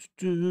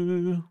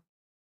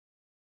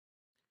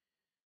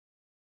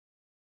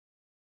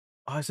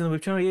 Oh, it's in the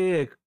web channel.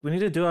 Yeah. We need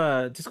to do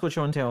a Discord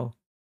show and tell.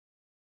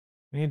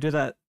 We need to do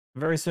that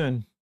very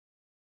soon.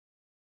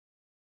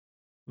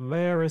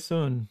 Very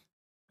soon.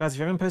 Guys, if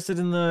you haven't posted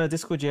in the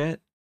Discord yet,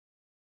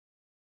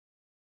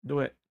 do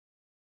it.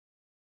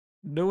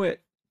 Do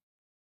it.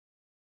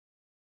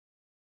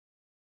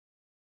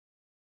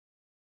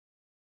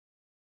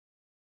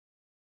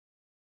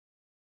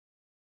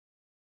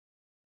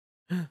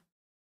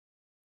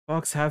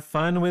 Fox, have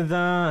fun with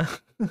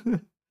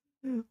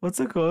what's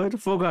it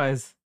called? Fall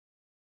Guys.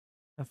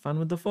 Have fun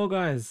with the Fall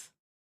Guys.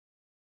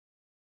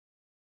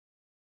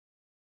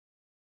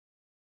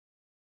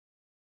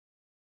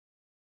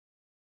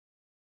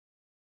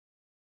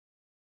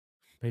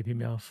 Baby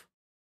mouth.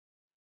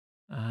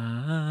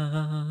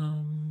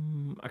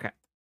 Okay. Okay,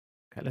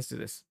 let's do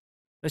this.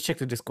 Let's check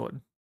the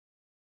Discord.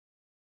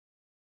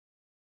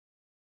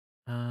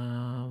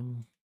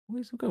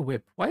 Where's we go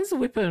whip? Why is the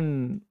whip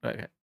in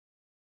okay.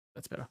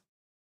 That's better.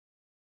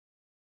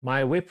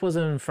 My whip was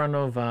in front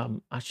of a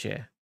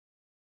chair.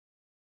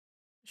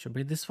 Should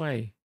be this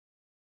way.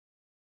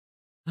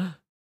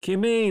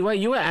 Kimmy, wait,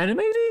 you were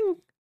animating?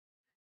 You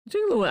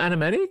doing a little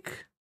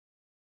animatic?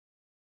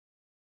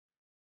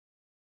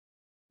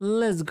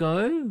 Let's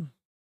go.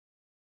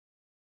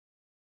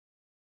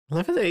 I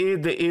love how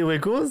the ear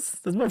wiggles.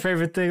 That's my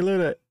favorite thing. Look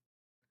at it.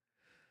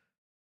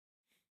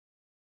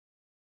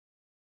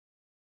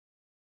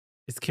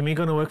 Is Kimmy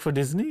gonna work for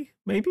Disney?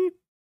 Maybe?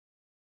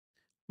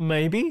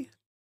 Maybe?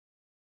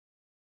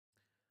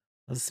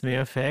 A smear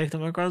effect. Oh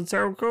my god,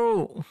 so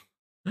cool.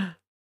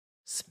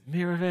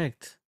 Smear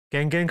effect.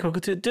 Gang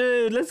cockatoo.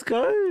 Dude, let's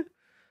go.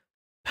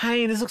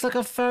 Pain, this looks like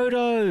a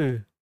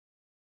photo.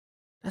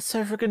 That's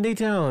so freaking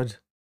detailed.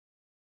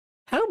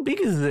 How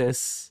big is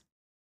this?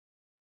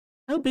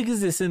 How big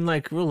is this in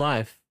like real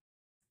life?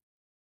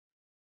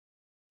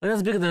 Like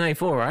that's bigger than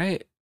A4,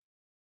 right?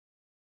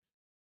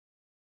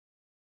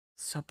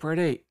 So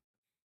pretty.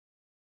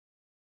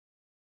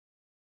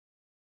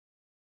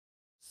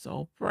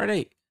 So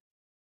pretty.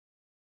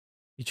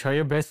 You try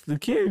your best.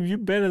 Look here, you're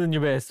better than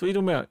your best. What are you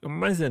talking about? You're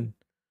amazing.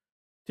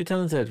 Too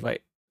talented.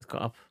 Wait, let's go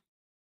up.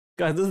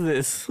 Guys, this is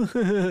this.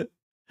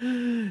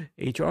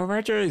 Eat your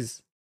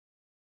veggies.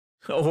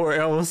 Or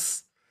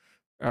else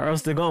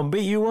they're gonna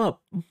beat you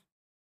up.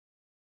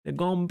 They're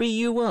gonna beat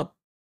you up.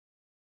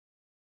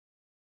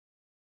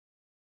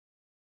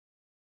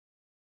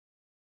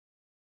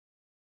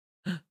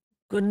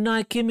 Good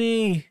night,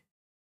 Kimmy.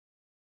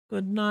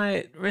 Good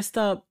night. Rest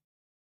up.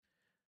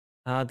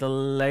 The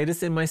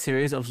latest in my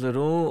series of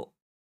little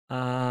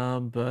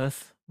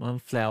birth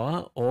month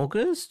flower.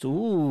 August?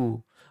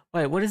 Ooh.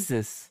 Wait, what is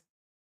this?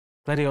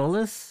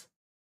 Gladiolus?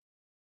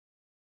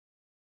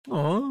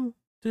 Oh,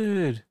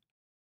 dude.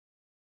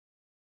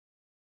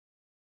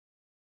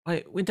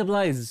 Wait, Winter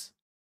Blaze.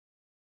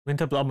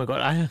 Oh my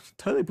god, I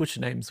totally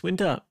butchered names.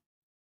 Winter.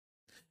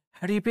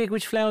 How do you pick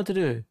which flower to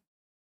do?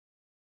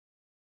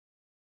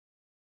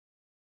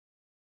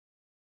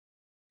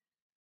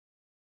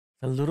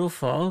 The little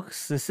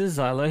fox. This is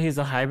Xylo. He's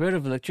a hybrid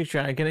of electric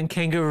dragon and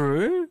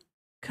kangaroo.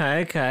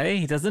 Okay.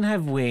 He doesn't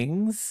have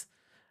wings,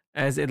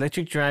 as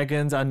electric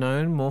dragons are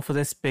known more for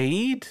their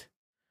speed.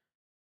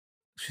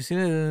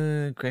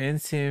 Christina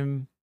grants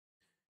him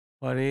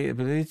body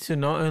ability to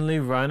not only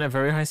run at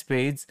very high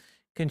speeds,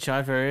 can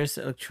charge various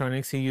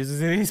electronics he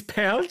uses in his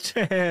pouch.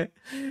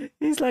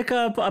 He's like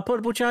a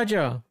portable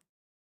charger.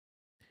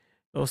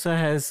 Also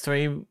has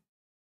 3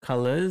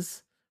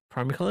 colors,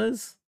 primary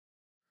colors.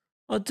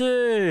 Oh,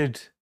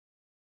 dude.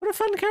 What a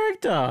fun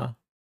character.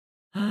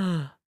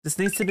 This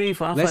needs to be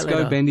for our Let's fight go,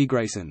 later. Bendy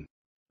Grayson.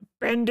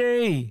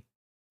 Bendy.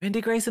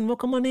 Bendy Grayson,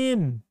 welcome on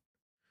in.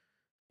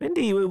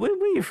 Bendy, where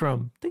are you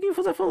from? Thank you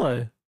for the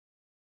follow.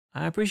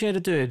 I appreciate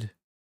it, dude.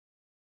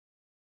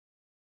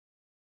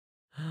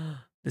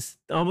 This,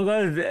 oh my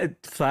god,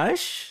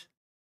 Flash?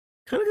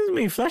 Kind of gives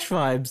me Flash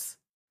vibes.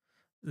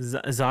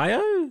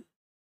 Zio?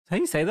 How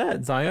you say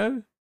that?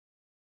 Zio?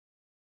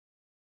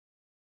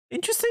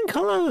 Interesting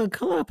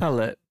color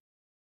palette.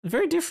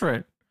 Very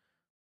different.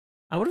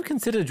 I would have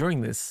considered drawing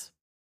this.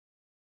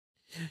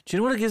 Do you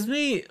know what it gives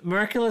me?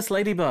 Miraculous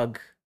Ladybug.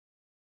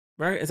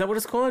 Right? Is that what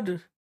it's called?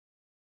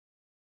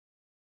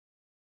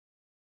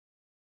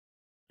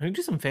 I can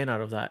do some fan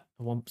art of that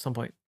at some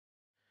point.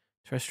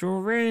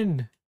 Terrestrial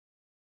Rin.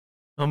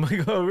 Oh my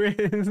god,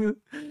 Rin.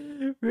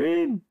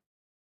 Rin.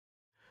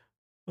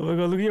 Oh my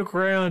god, look at your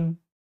crown.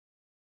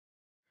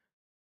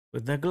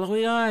 With the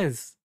glowy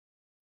eyes.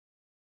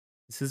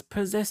 This is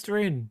possessed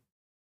Rin.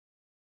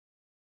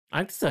 I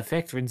like this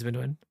effect Rin's been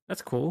doing.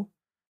 That's cool.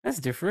 That's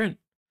different.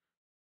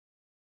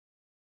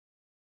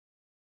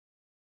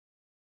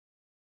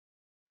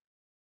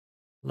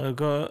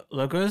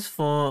 Logos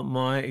for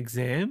my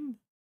exam.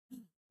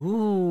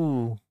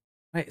 Ooh.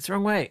 Wait, it's the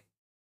wrong way.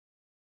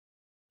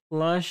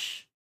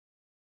 Blush.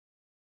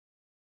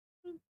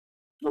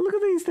 Oh, look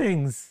at these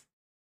things.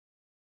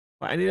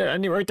 Wait, I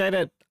need to rotate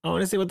it. I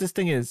want to see what this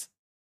thing is.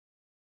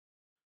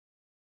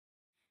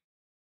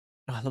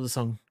 Oh, I love the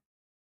song.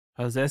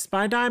 Possessed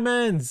by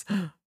diamonds.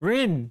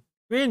 Rin,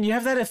 you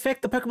have that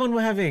effect the Pokemon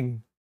were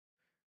having.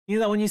 You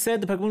know that when you said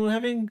the Pokemon were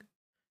having?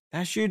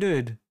 That's you,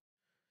 dude.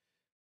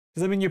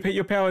 Does that mean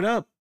you're powered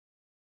up?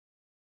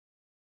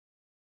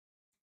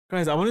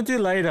 Guys, I want to do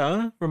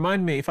later.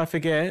 Remind me if I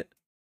forget.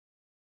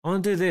 I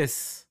want to do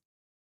this.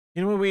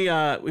 You know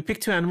when we pick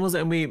 2 animals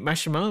and we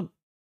mash them up?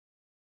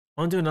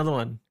 I want to do another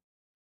one.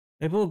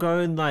 Maybe we'll go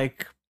in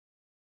like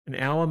an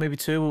hour, maybe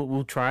 2.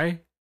 We'll try.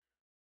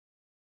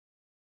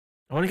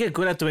 I want to get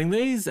good at doing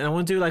these, and I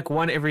want to do like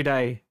 1 every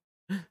day.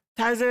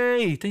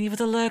 Tazzy! Thank you for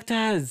the lurk,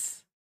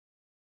 Taz.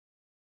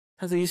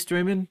 Taz, are you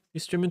streaming? You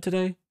streaming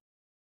today?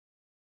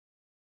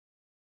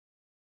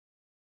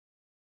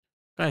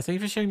 Guys,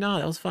 thank you for sharing that.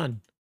 That was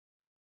fun.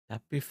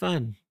 That'd be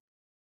fun.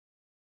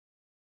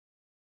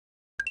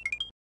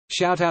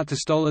 Shout out to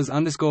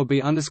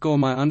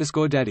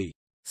Stolers_B_my_daddy.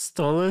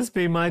 Stolas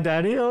be my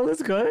daddy. Oh,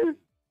 let's go.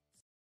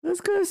 Let's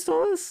go,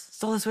 Stolas.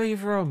 Stolas, where are you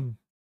from?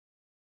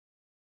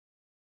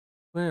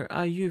 Where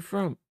are you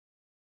from?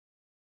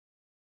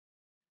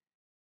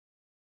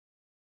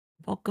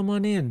 Welcome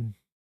on in.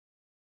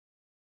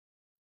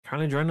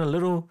 Trying to join a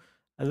little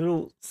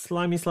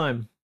slimy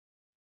slime.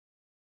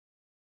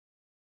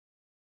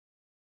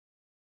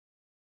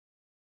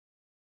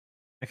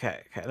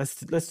 Okay, let's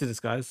do this,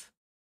 guys.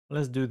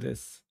 Let's do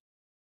this.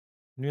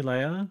 New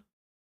layer.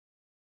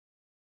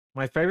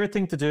 My favorite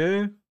thing to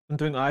do when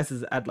doing eyes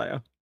is add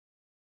layer.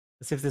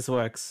 Let's see if this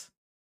works.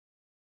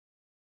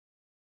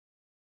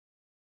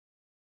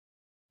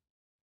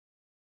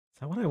 Is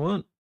that what I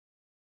want?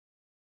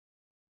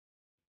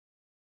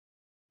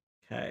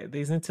 Okay,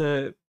 these need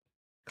to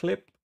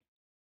clip,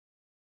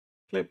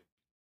 clip.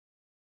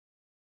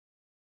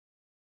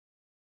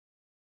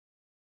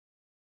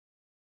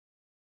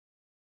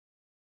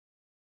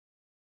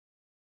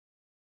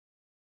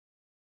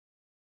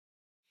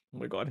 Oh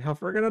my god, how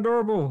friggin'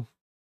 adorable.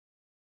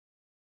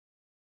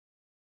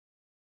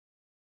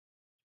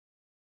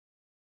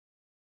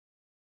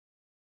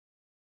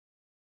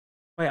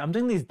 Wait, I'm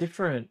doing these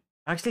different.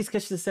 I actually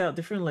sketched this out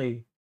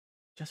differently.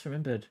 Just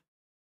remembered.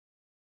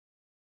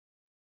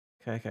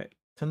 Okay, okay.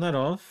 Turn that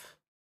off.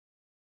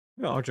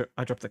 Maybe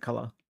I drop the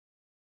color.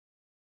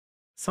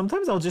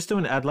 Sometimes I'll just do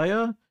an add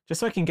layer just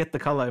so I can get the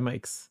color it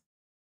makes.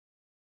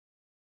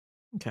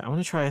 Okay, I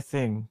want to try a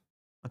thing.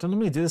 I don't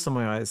normally do this on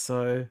my eyes,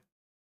 so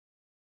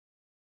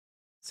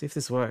see if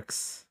this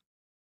works.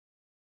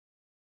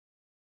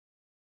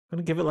 I'm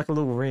gonna give it like a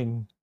little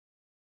ring.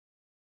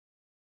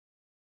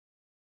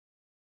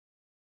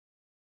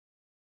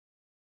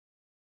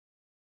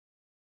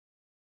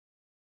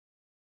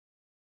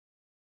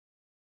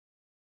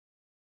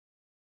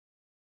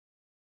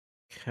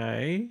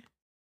 Okay.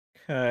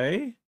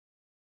 Okay.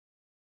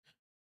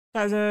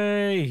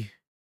 Tazzy!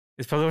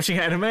 It's probably watching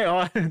anime.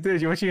 Oh,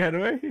 dude, you watching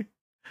anime?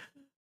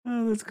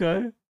 Oh, let's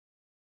go.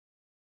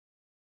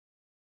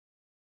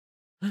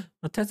 Oh,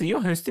 Tazzy,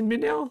 you're hosting me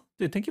now?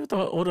 Dude, thank you for the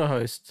auto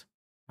host.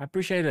 I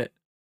appreciate it.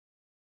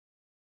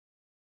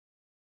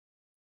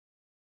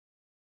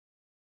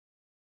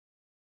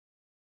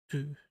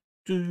 Do,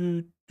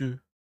 do, do.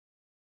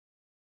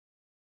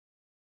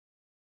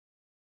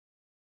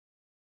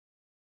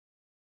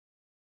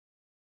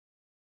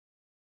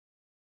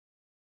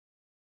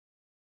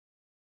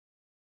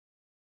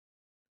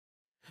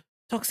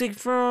 Toxic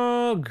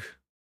Frog!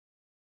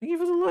 Thank you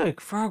for the look.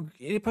 Frog,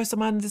 you post a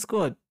man in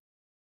Discord.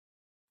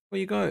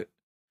 Where you go?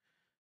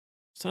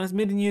 So nice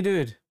meeting you,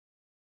 dude.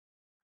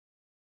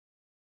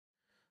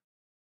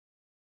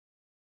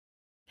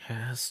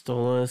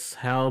 Stolus,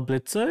 how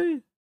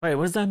Blitzo? Wait,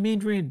 what does that mean,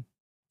 Rin? What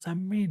does that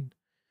mean?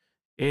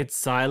 It's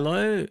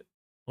Silo.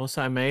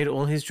 Also, I made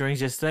all his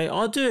drawings yesterday.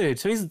 Oh, dude,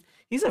 so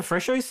he's a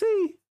fresh OC.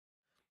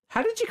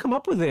 How did you come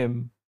up with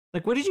him?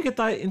 Like, where did you get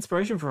that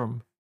inspiration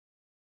from?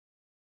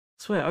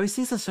 I swear,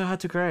 OCs are so hard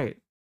to create.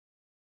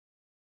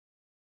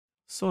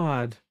 So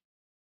hard.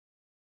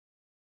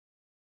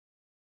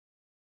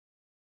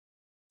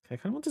 Okay, I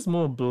kind of want this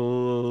more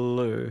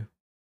blue.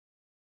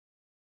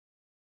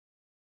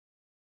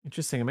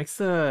 Interesting. It makes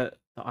the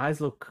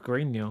eyes look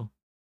green now.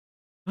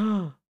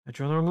 I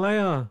drew the wrong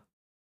layer.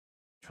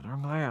 Drew the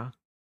wrong layer.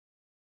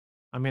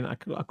 I mean, I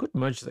could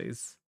merge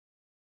these,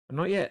 but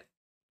not yet.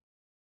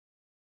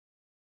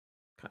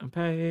 Cut and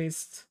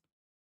paste.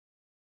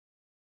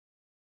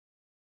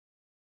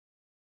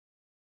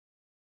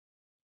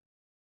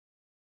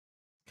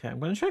 Okay, I'm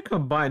gonna try to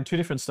combine two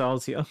different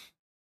styles here.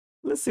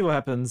 Let's see what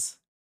happens.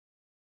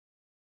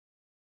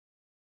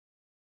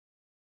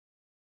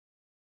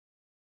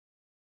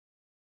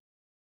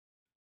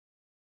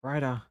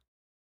 Brighter.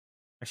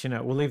 Actually,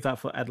 no, we'll leave that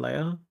for add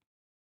layer.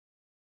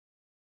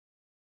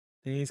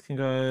 These can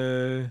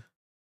go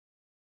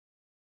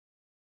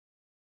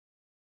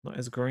not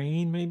as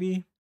green,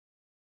 maybe.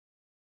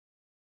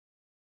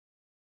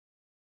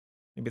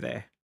 Maybe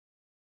there.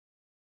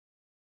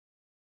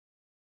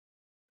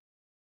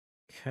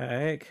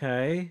 Okay,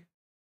 okay.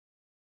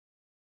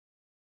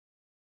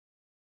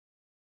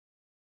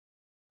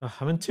 Ugh,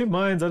 I'm in two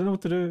minds. I don't know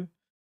what to do.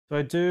 Do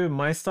I do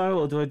my style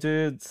or do I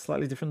do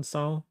slightly different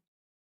style?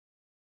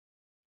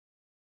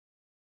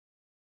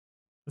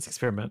 Let's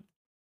experiment.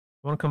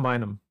 I want to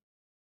combine them.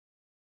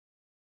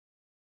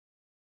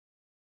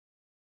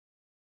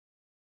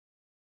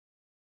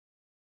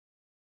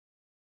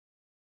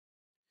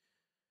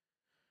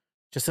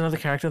 Just another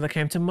character that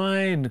came to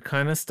mind.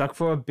 Kind of stuck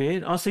for a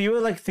bit. Oh, so you were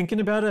like thinking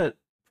about it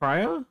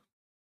prior?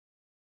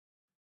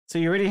 So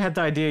you already had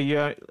the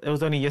idea. It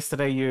was only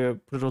yesterday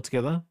you put it all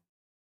together.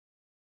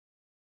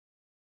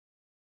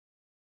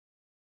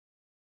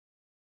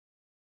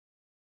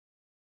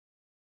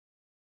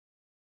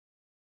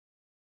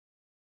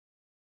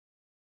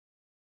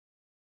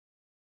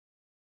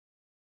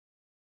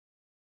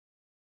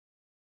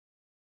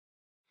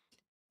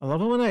 I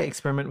love it when I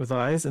experiment with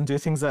eyes and do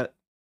things that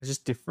are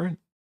just different.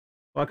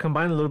 Or I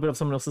combine a little bit of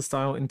someone else's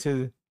style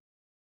into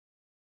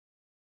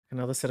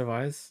another set of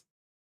eyes.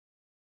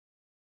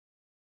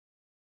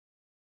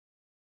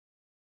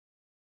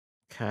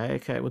 Okay,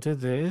 okay, we'll do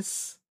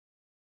this.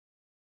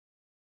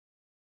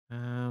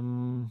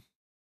 Can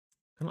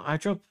I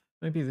drop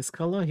maybe this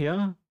color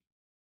here?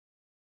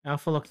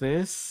 Alpha lock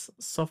this.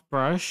 Soft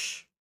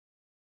brush.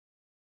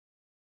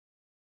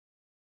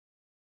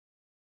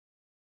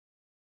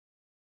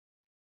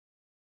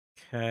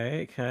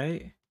 Okay,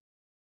 okay.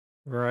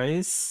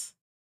 Rice.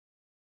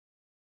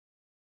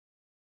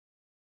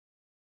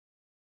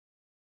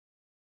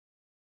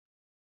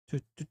 Do,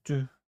 do,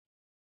 do.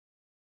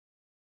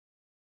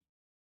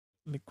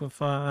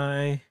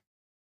 Liquefy.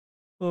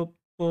 Boop,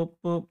 boop,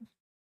 boop.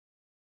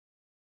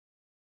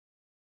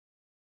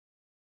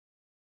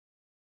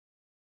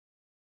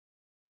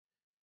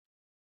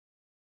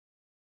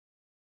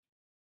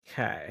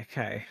 Okay,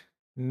 okay.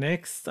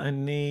 Next, I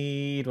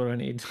need. What do I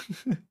need?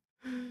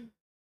 I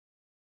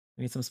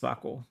need some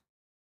sparkle.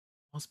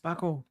 Oh,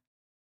 sparkle.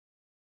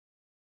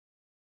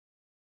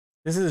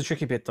 This is a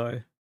tricky bit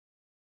though.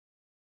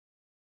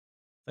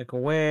 Like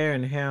where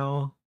and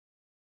how.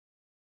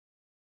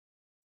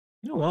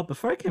 You know what?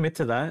 Before I commit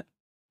to that,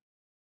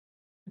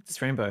 it's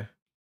this rainbow.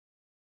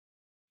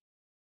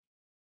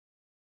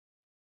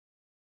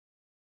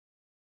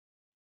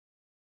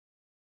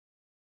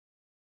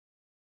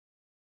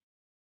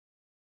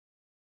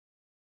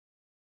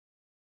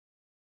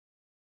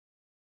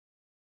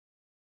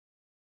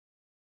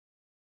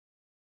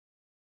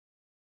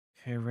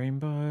 Okay,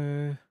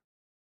 rainbow.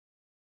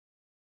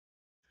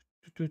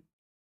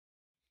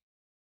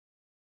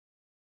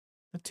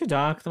 Not too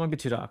dark. That might be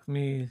too dark.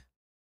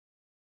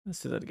 Let's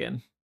do that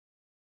again.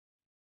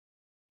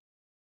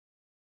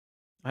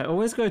 I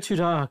always go too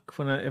dark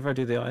whenever I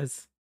do the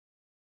eyes.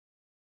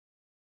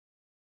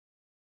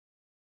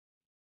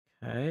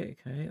 Okay,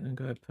 okay, and then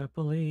go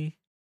purpley.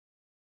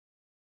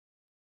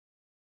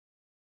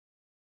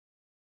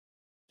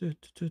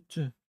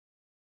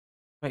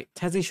 Wait,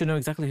 Tazzy should know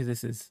exactly who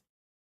this is.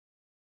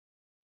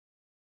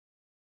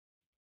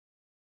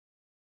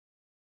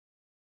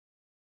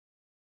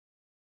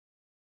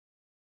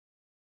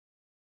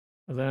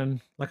 And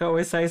then, like I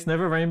always say, it's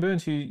never rainbow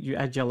until you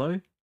add yellow.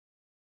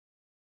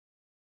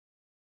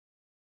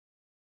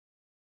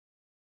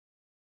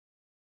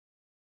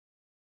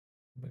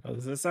 Oh my god,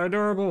 this is so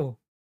adorable.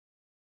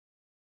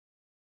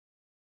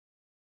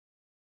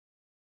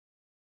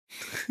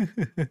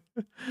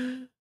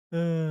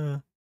 Uh,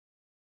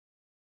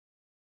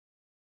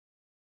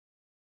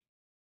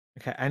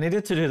 okay, I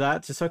needed to do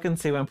that just so I can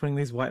see when I'm putting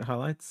these white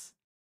highlights.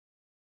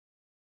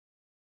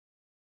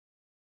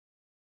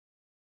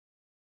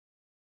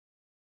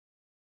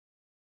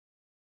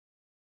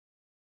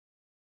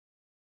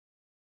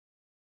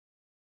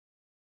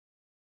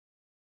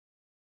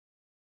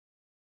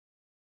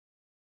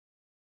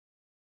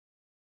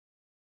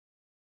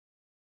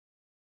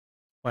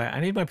 Wait,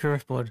 I need my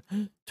purif board.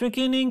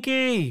 Twinkie and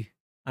Inky!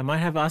 I might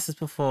have asked this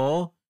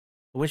before.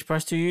 Which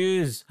brush to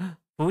use?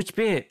 For which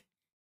bit?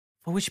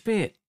 For which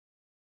bit?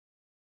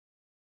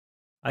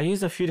 I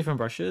use a few different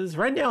brushes.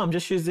 Right now, I'm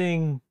just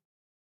using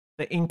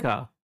the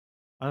Inca.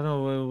 I don't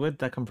know where'd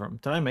that come from.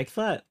 Did I make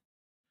that?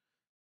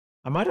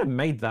 I might have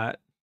made that.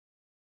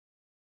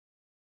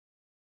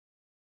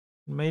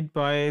 Made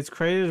by, it's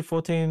created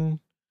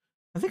 14.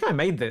 I think I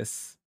made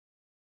this.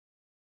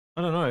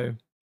 I don't know.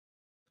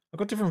 I've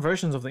got different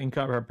versions of the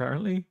Inca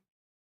apparently.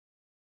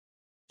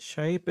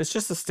 Shape, it's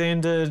just a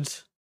standard,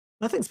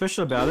 nothing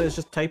special about it. It's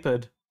just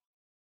tapered.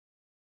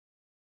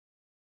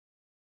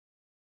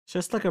 It's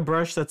just like a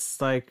brush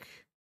that's like,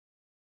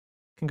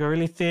 can go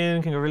really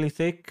thin, can go really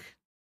thick.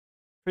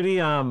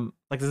 Pretty,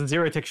 like there's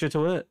zero texture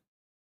to it.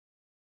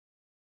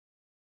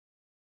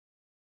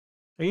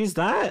 I use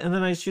that and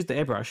then I just use the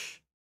airbrush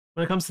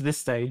when it comes to this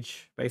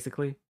stage,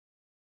 basically.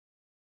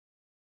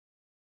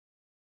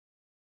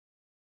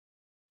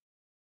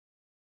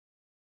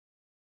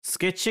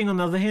 Sketching, on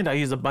the other hand, I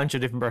use a bunch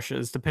of different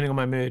brushes depending on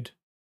my mood.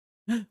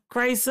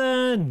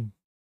 Grayson!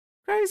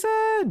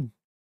 Grayson!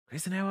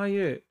 Grayson, how are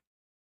you?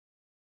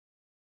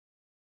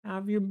 How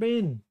have you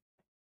been?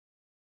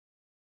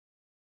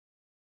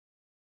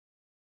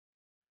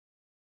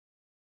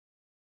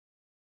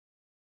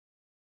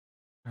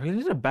 I really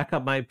need to back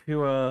up my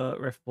pure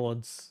ref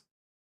boards.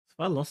 If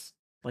I lost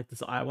like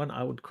this I1,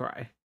 I would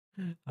cry.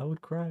 I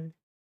would cry.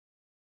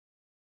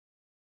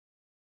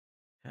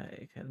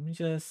 Okay, okay, let me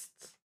just.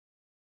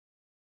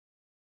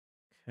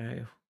 Okay.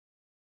 You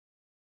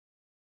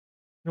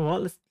know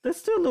what?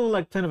 Let's do a little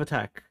like plan of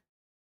attack.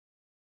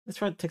 Let's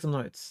try to take some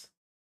notes.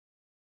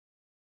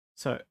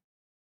 So,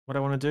 what I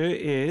want to do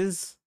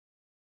is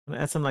I'm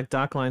gonna add some like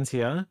dark lines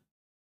here.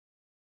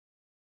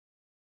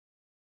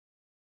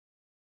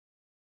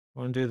 I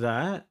want to do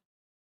that.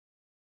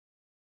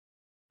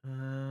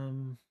 I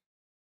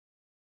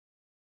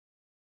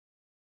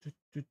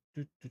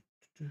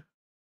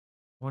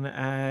want to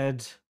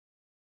add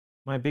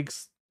my big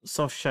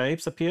soft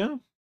shapes up here.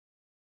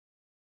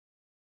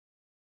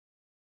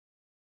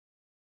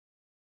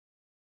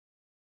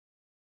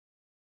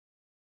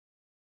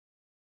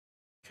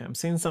 Okay, I'm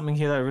seeing something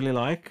here that I really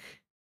like.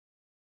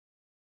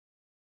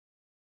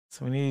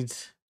 So we need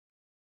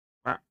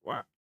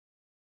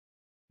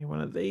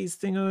one of these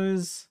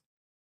thingos.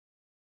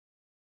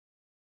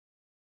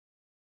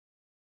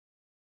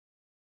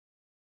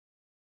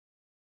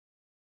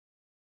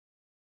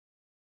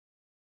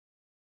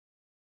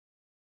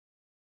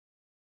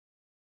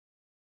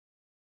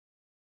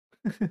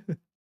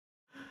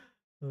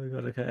 Oh my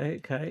god, okay,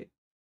 okay.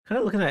 Kind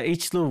of looking at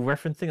each little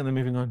reference thing and then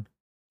moving on.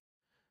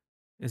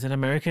 Is an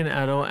American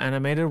adult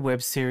animated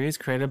web series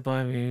created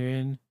by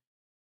Vivian.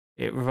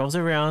 It revolves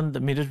around the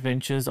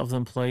mid-adventures of the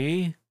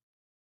employee.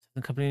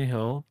 The Company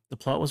Hill. The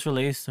plot was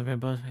released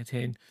November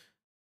 18.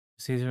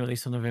 Season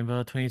released on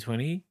November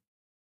 2020.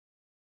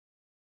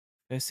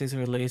 First season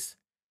release.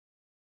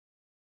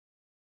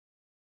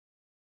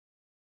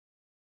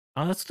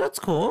 Oh, that's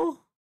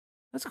cool.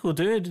 That's cool,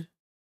 dude.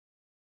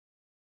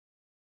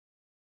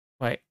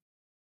 Wait.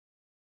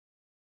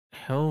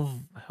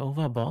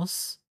 Helva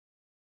boss?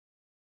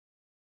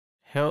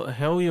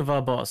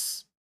 Helva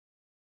boss.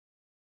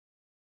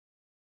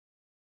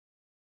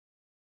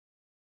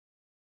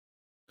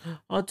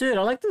 Oh, dude,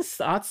 I like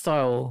this art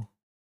style.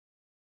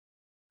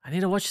 I need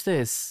to watch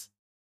this.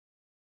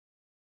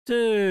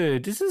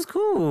 Dude, this is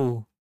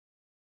cool.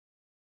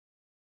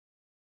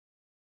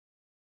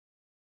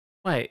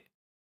 Wait.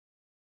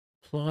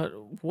 Plot.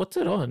 What's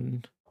it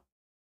on?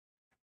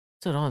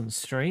 What's it on?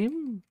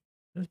 Stream?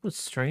 Let's put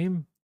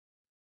stream.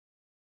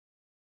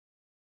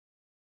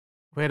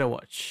 Where to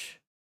watch?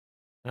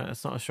 No,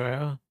 it's not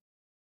Australia.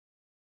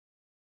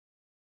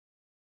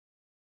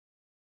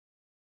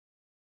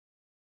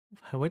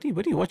 Where do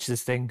you watch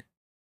this thing?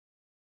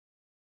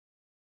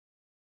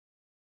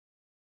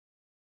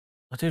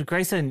 Oh, dude,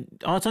 Grayson.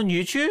 Oh, it's on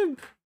YouTube?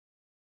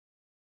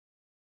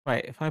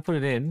 Wait, if I put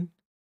it in.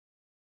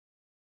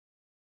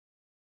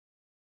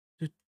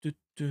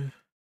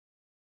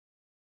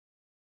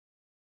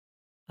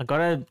 I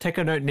gotta take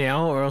a note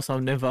now or else I'll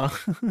never.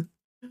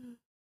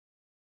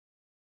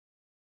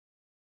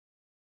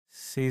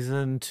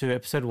 Season 2,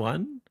 episode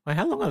 1? Wait,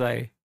 how long are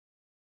they?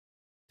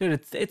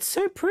 Dude, it's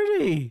so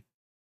pretty.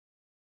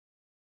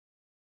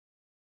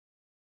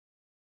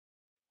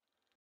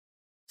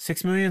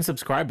 6 million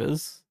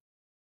subscribers.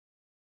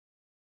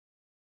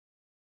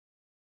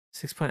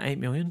 6.8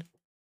 million.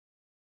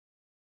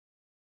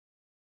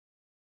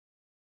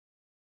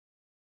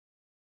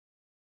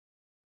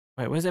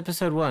 Wait, where's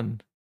episode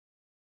 1?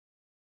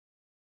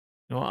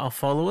 You know what? I'll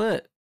follow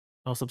it.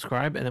 I'll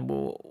subscribe and then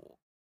we'll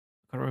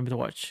gotta remember to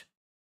watch.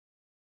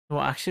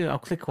 Well, actually, I'll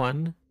click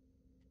one.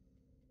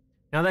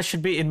 Now that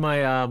should be in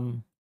my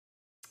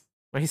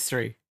my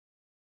history.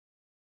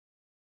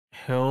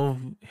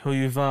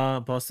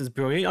 Hyuva boss is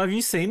brilliant. Oh, have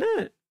you seen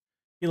it?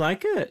 You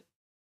like it?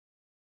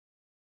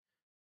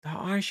 The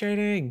eye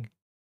shading.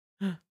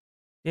 Yeah,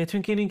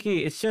 Twinkie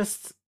Ninky. It's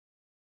just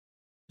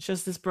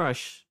this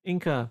brush,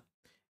 Inca.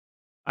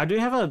 I do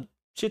have a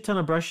shit ton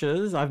of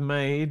brushes I've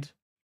made,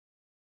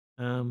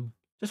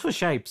 just for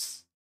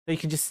shapes that you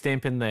can just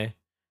stamp in there.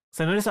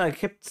 So I noticed I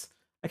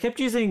kept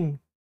using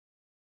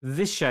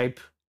this shape,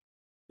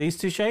 these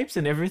two shapes,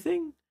 and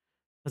everything.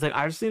 I was like,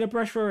 I just need a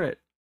brush for it.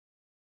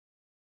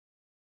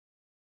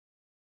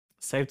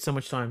 Saved so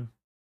much time.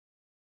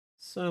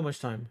 So much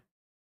time.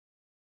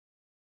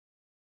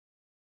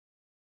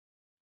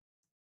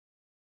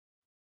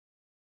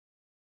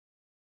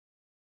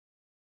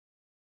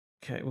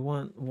 Okay, we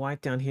want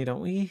white down here,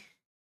 don't we?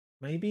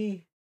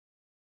 Maybe?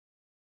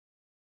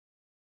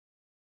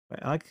 Wait,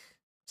 I like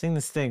seeing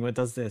this thing where it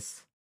does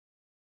this.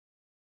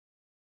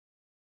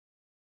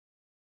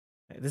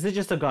 Okay, this is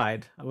just a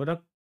guide. We're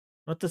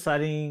not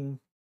deciding.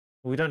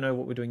 We don't know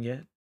what we're doing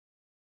yet.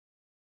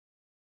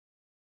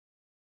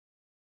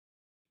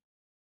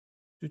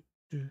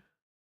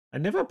 I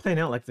never plan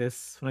out like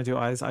this when I do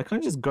eyes. I kind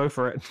of just go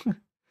for it. I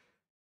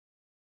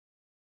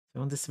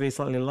want this to be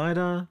slightly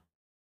lighter.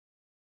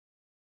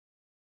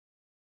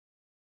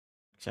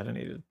 Actually, I don't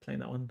need to plan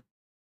that one.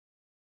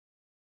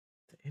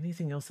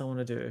 Anything else I want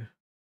to do?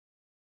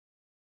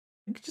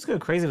 I could just go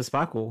crazy with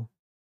sparkle.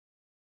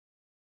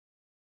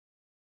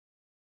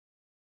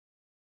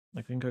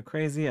 Like we can go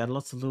crazy, add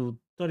lots of little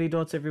dotty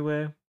dots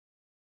everywhere.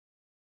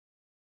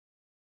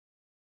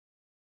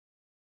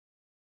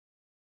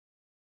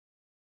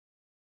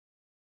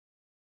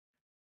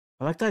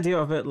 I like the idea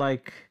of it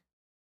like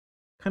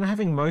kind of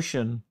having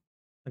motion,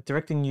 like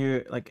directing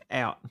you like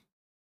out.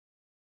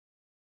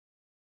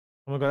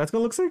 Oh my god, that's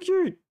gonna look so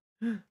cute.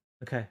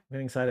 Okay, I'm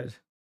getting excited.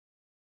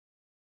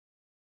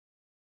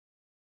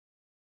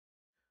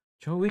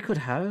 Do you know what we could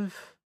have?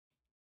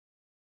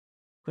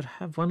 Could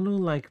have one little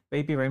like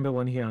baby rainbow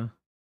one here.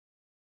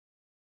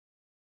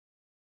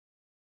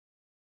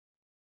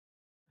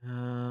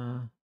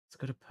 Let's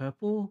go to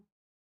purple.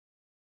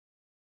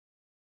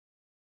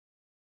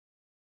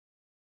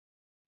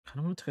 Kind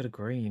of want to go to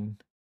green.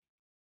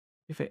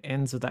 If it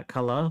ends with that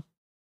color.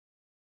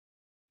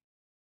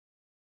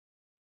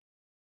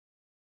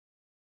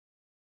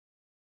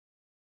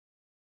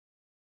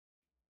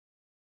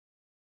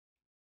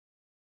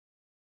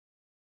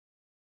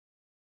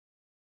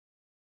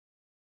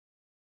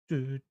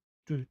 Do,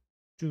 do,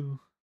 do.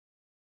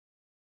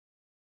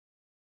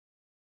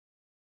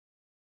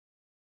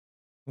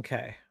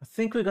 Okay, I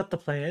think we got the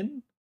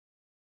plan.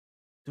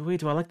 Do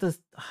I like this?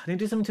 I need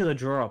to do something to the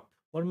drop.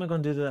 What am I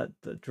going to do to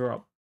the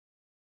drop?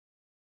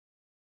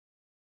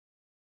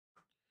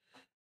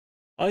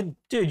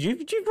 Dude,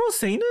 you've all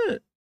seen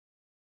it?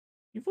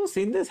 You've all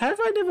seen this? How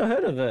have I never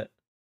heard of it?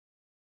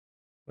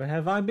 Where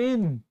have I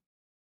been?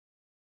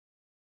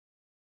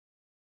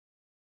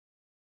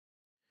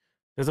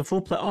 There's a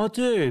full play. Oh,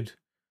 dude.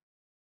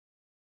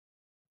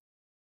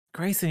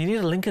 Grayson, you need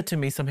to link it to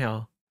me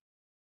somehow.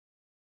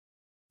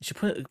 You should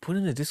put it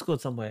in the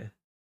Discord somewhere.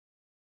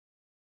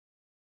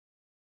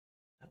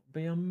 That would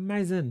be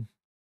amazing.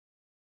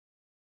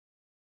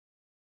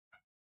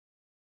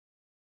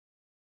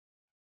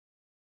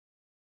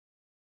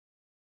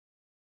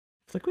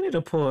 It's like we need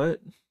to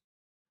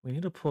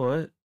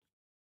put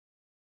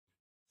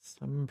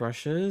some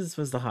brushes.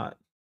 Where's the heart?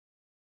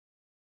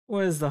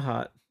 Where's the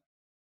heart?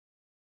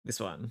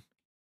 This one.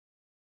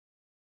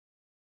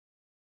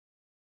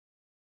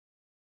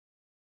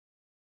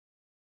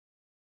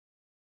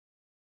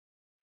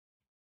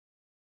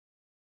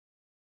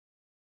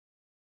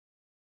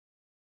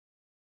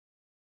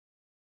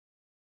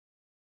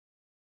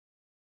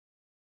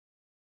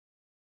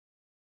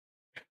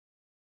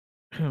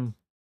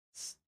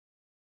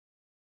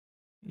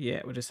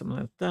 Yeah, we'll do something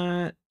like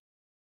that.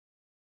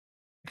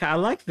 Okay, I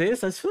like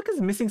this. I just feel like it's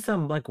missing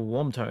some like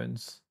warm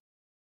tones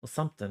or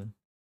something.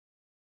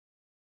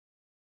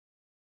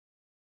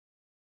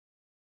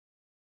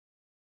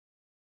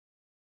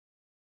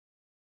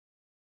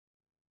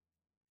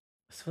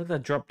 I feel like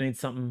that drop needs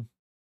something.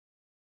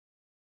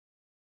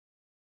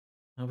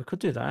 Oh, we could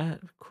do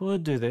that. We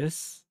could do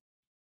this.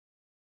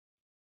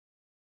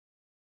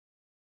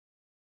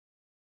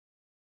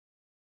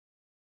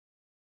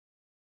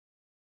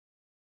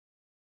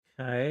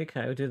 Okay,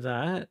 we'll do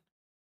that.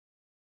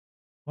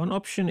 One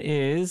option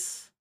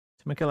is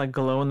to make it like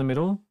glow in the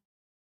middle.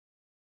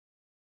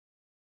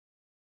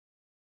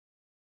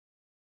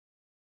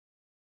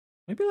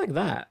 Maybe like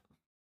that.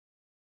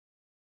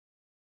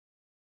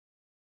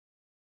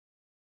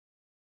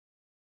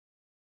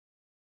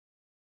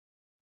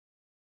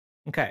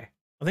 Okay,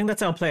 I think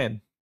that's our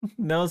plan.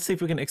 Now let's see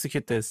if we can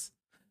execute this.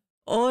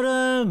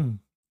 Autumn!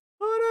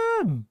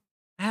 Autumn!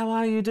 How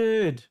are you,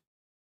 dude?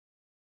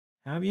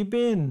 How have you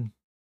been?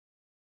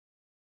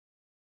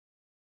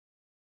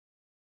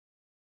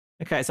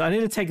 Okay, so I need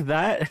to take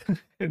that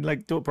and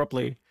like do it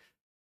properly.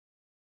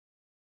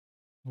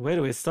 Where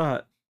do we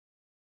start?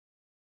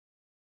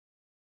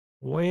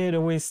 Where do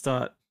we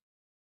start?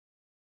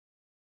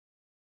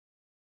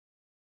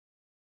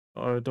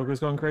 Oh, dog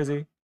is going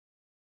crazy.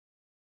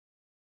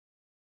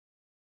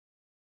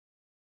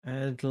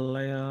 Add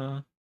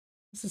layer.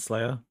 What's this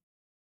layer?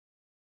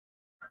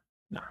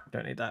 No,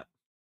 don't need that.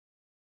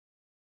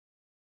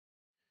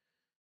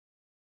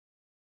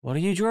 What are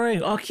you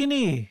drawing? Oh,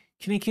 Kinney!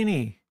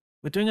 Kinney.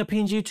 We're doing a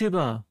PNG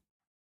tuber.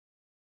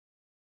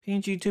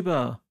 PNG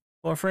tuber.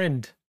 Or a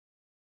friend.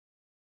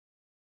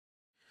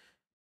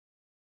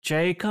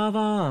 Jay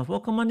Carver,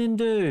 welcome on in,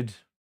 dude.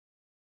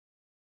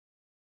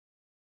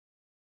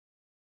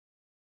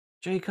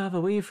 Jay Carver,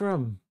 where you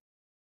from?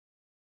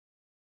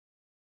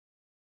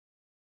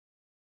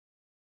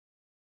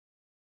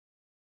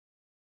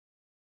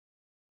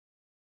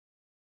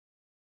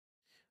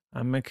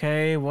 I'm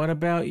okay. What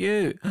about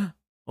you?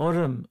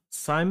 Autumn,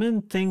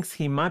 Simon thinks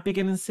he might be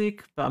getting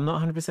sick, but I'm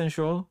not 100%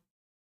 sure.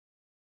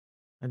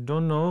 I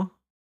don't know.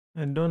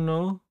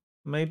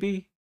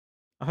 Maybe.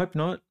 I hope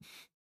not.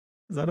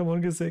 Because I don't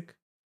want to get sick.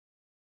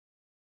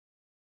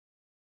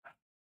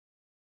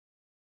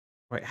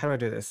 Wait, how do I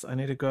do this? I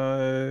need to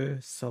go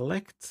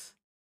select.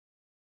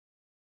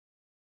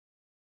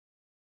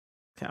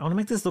 Okay, I want to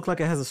make this look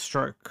like it has a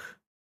stroke.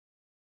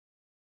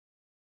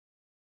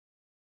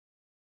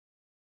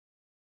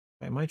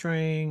 Okay, am I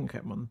drawing? Okay,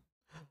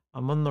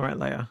 I'm on the right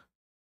layer.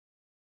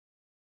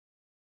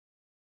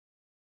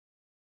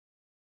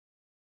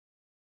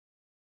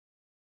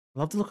 I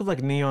love the look of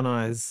like neon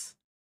eyes.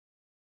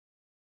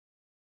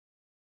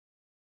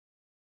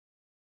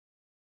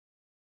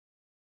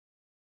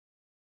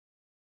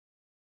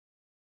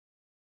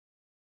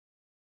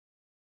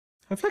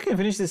 Hopefully I can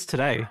finish this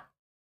today.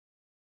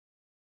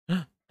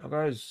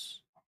 Doggos.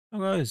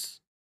 Doggos.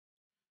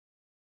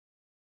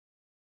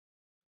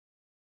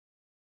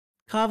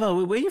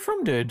 Carver, where you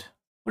from, dude?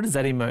 What is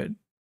that emote?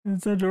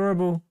 It's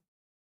adorable.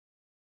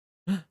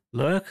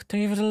 Lurk?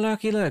 Don't give it a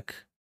lurky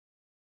look.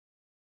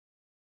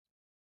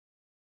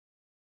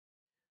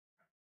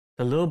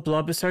 The little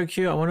blob is so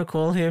cute. I want to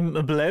call him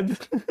a bleb.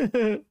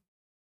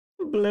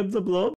 Bleb the blob.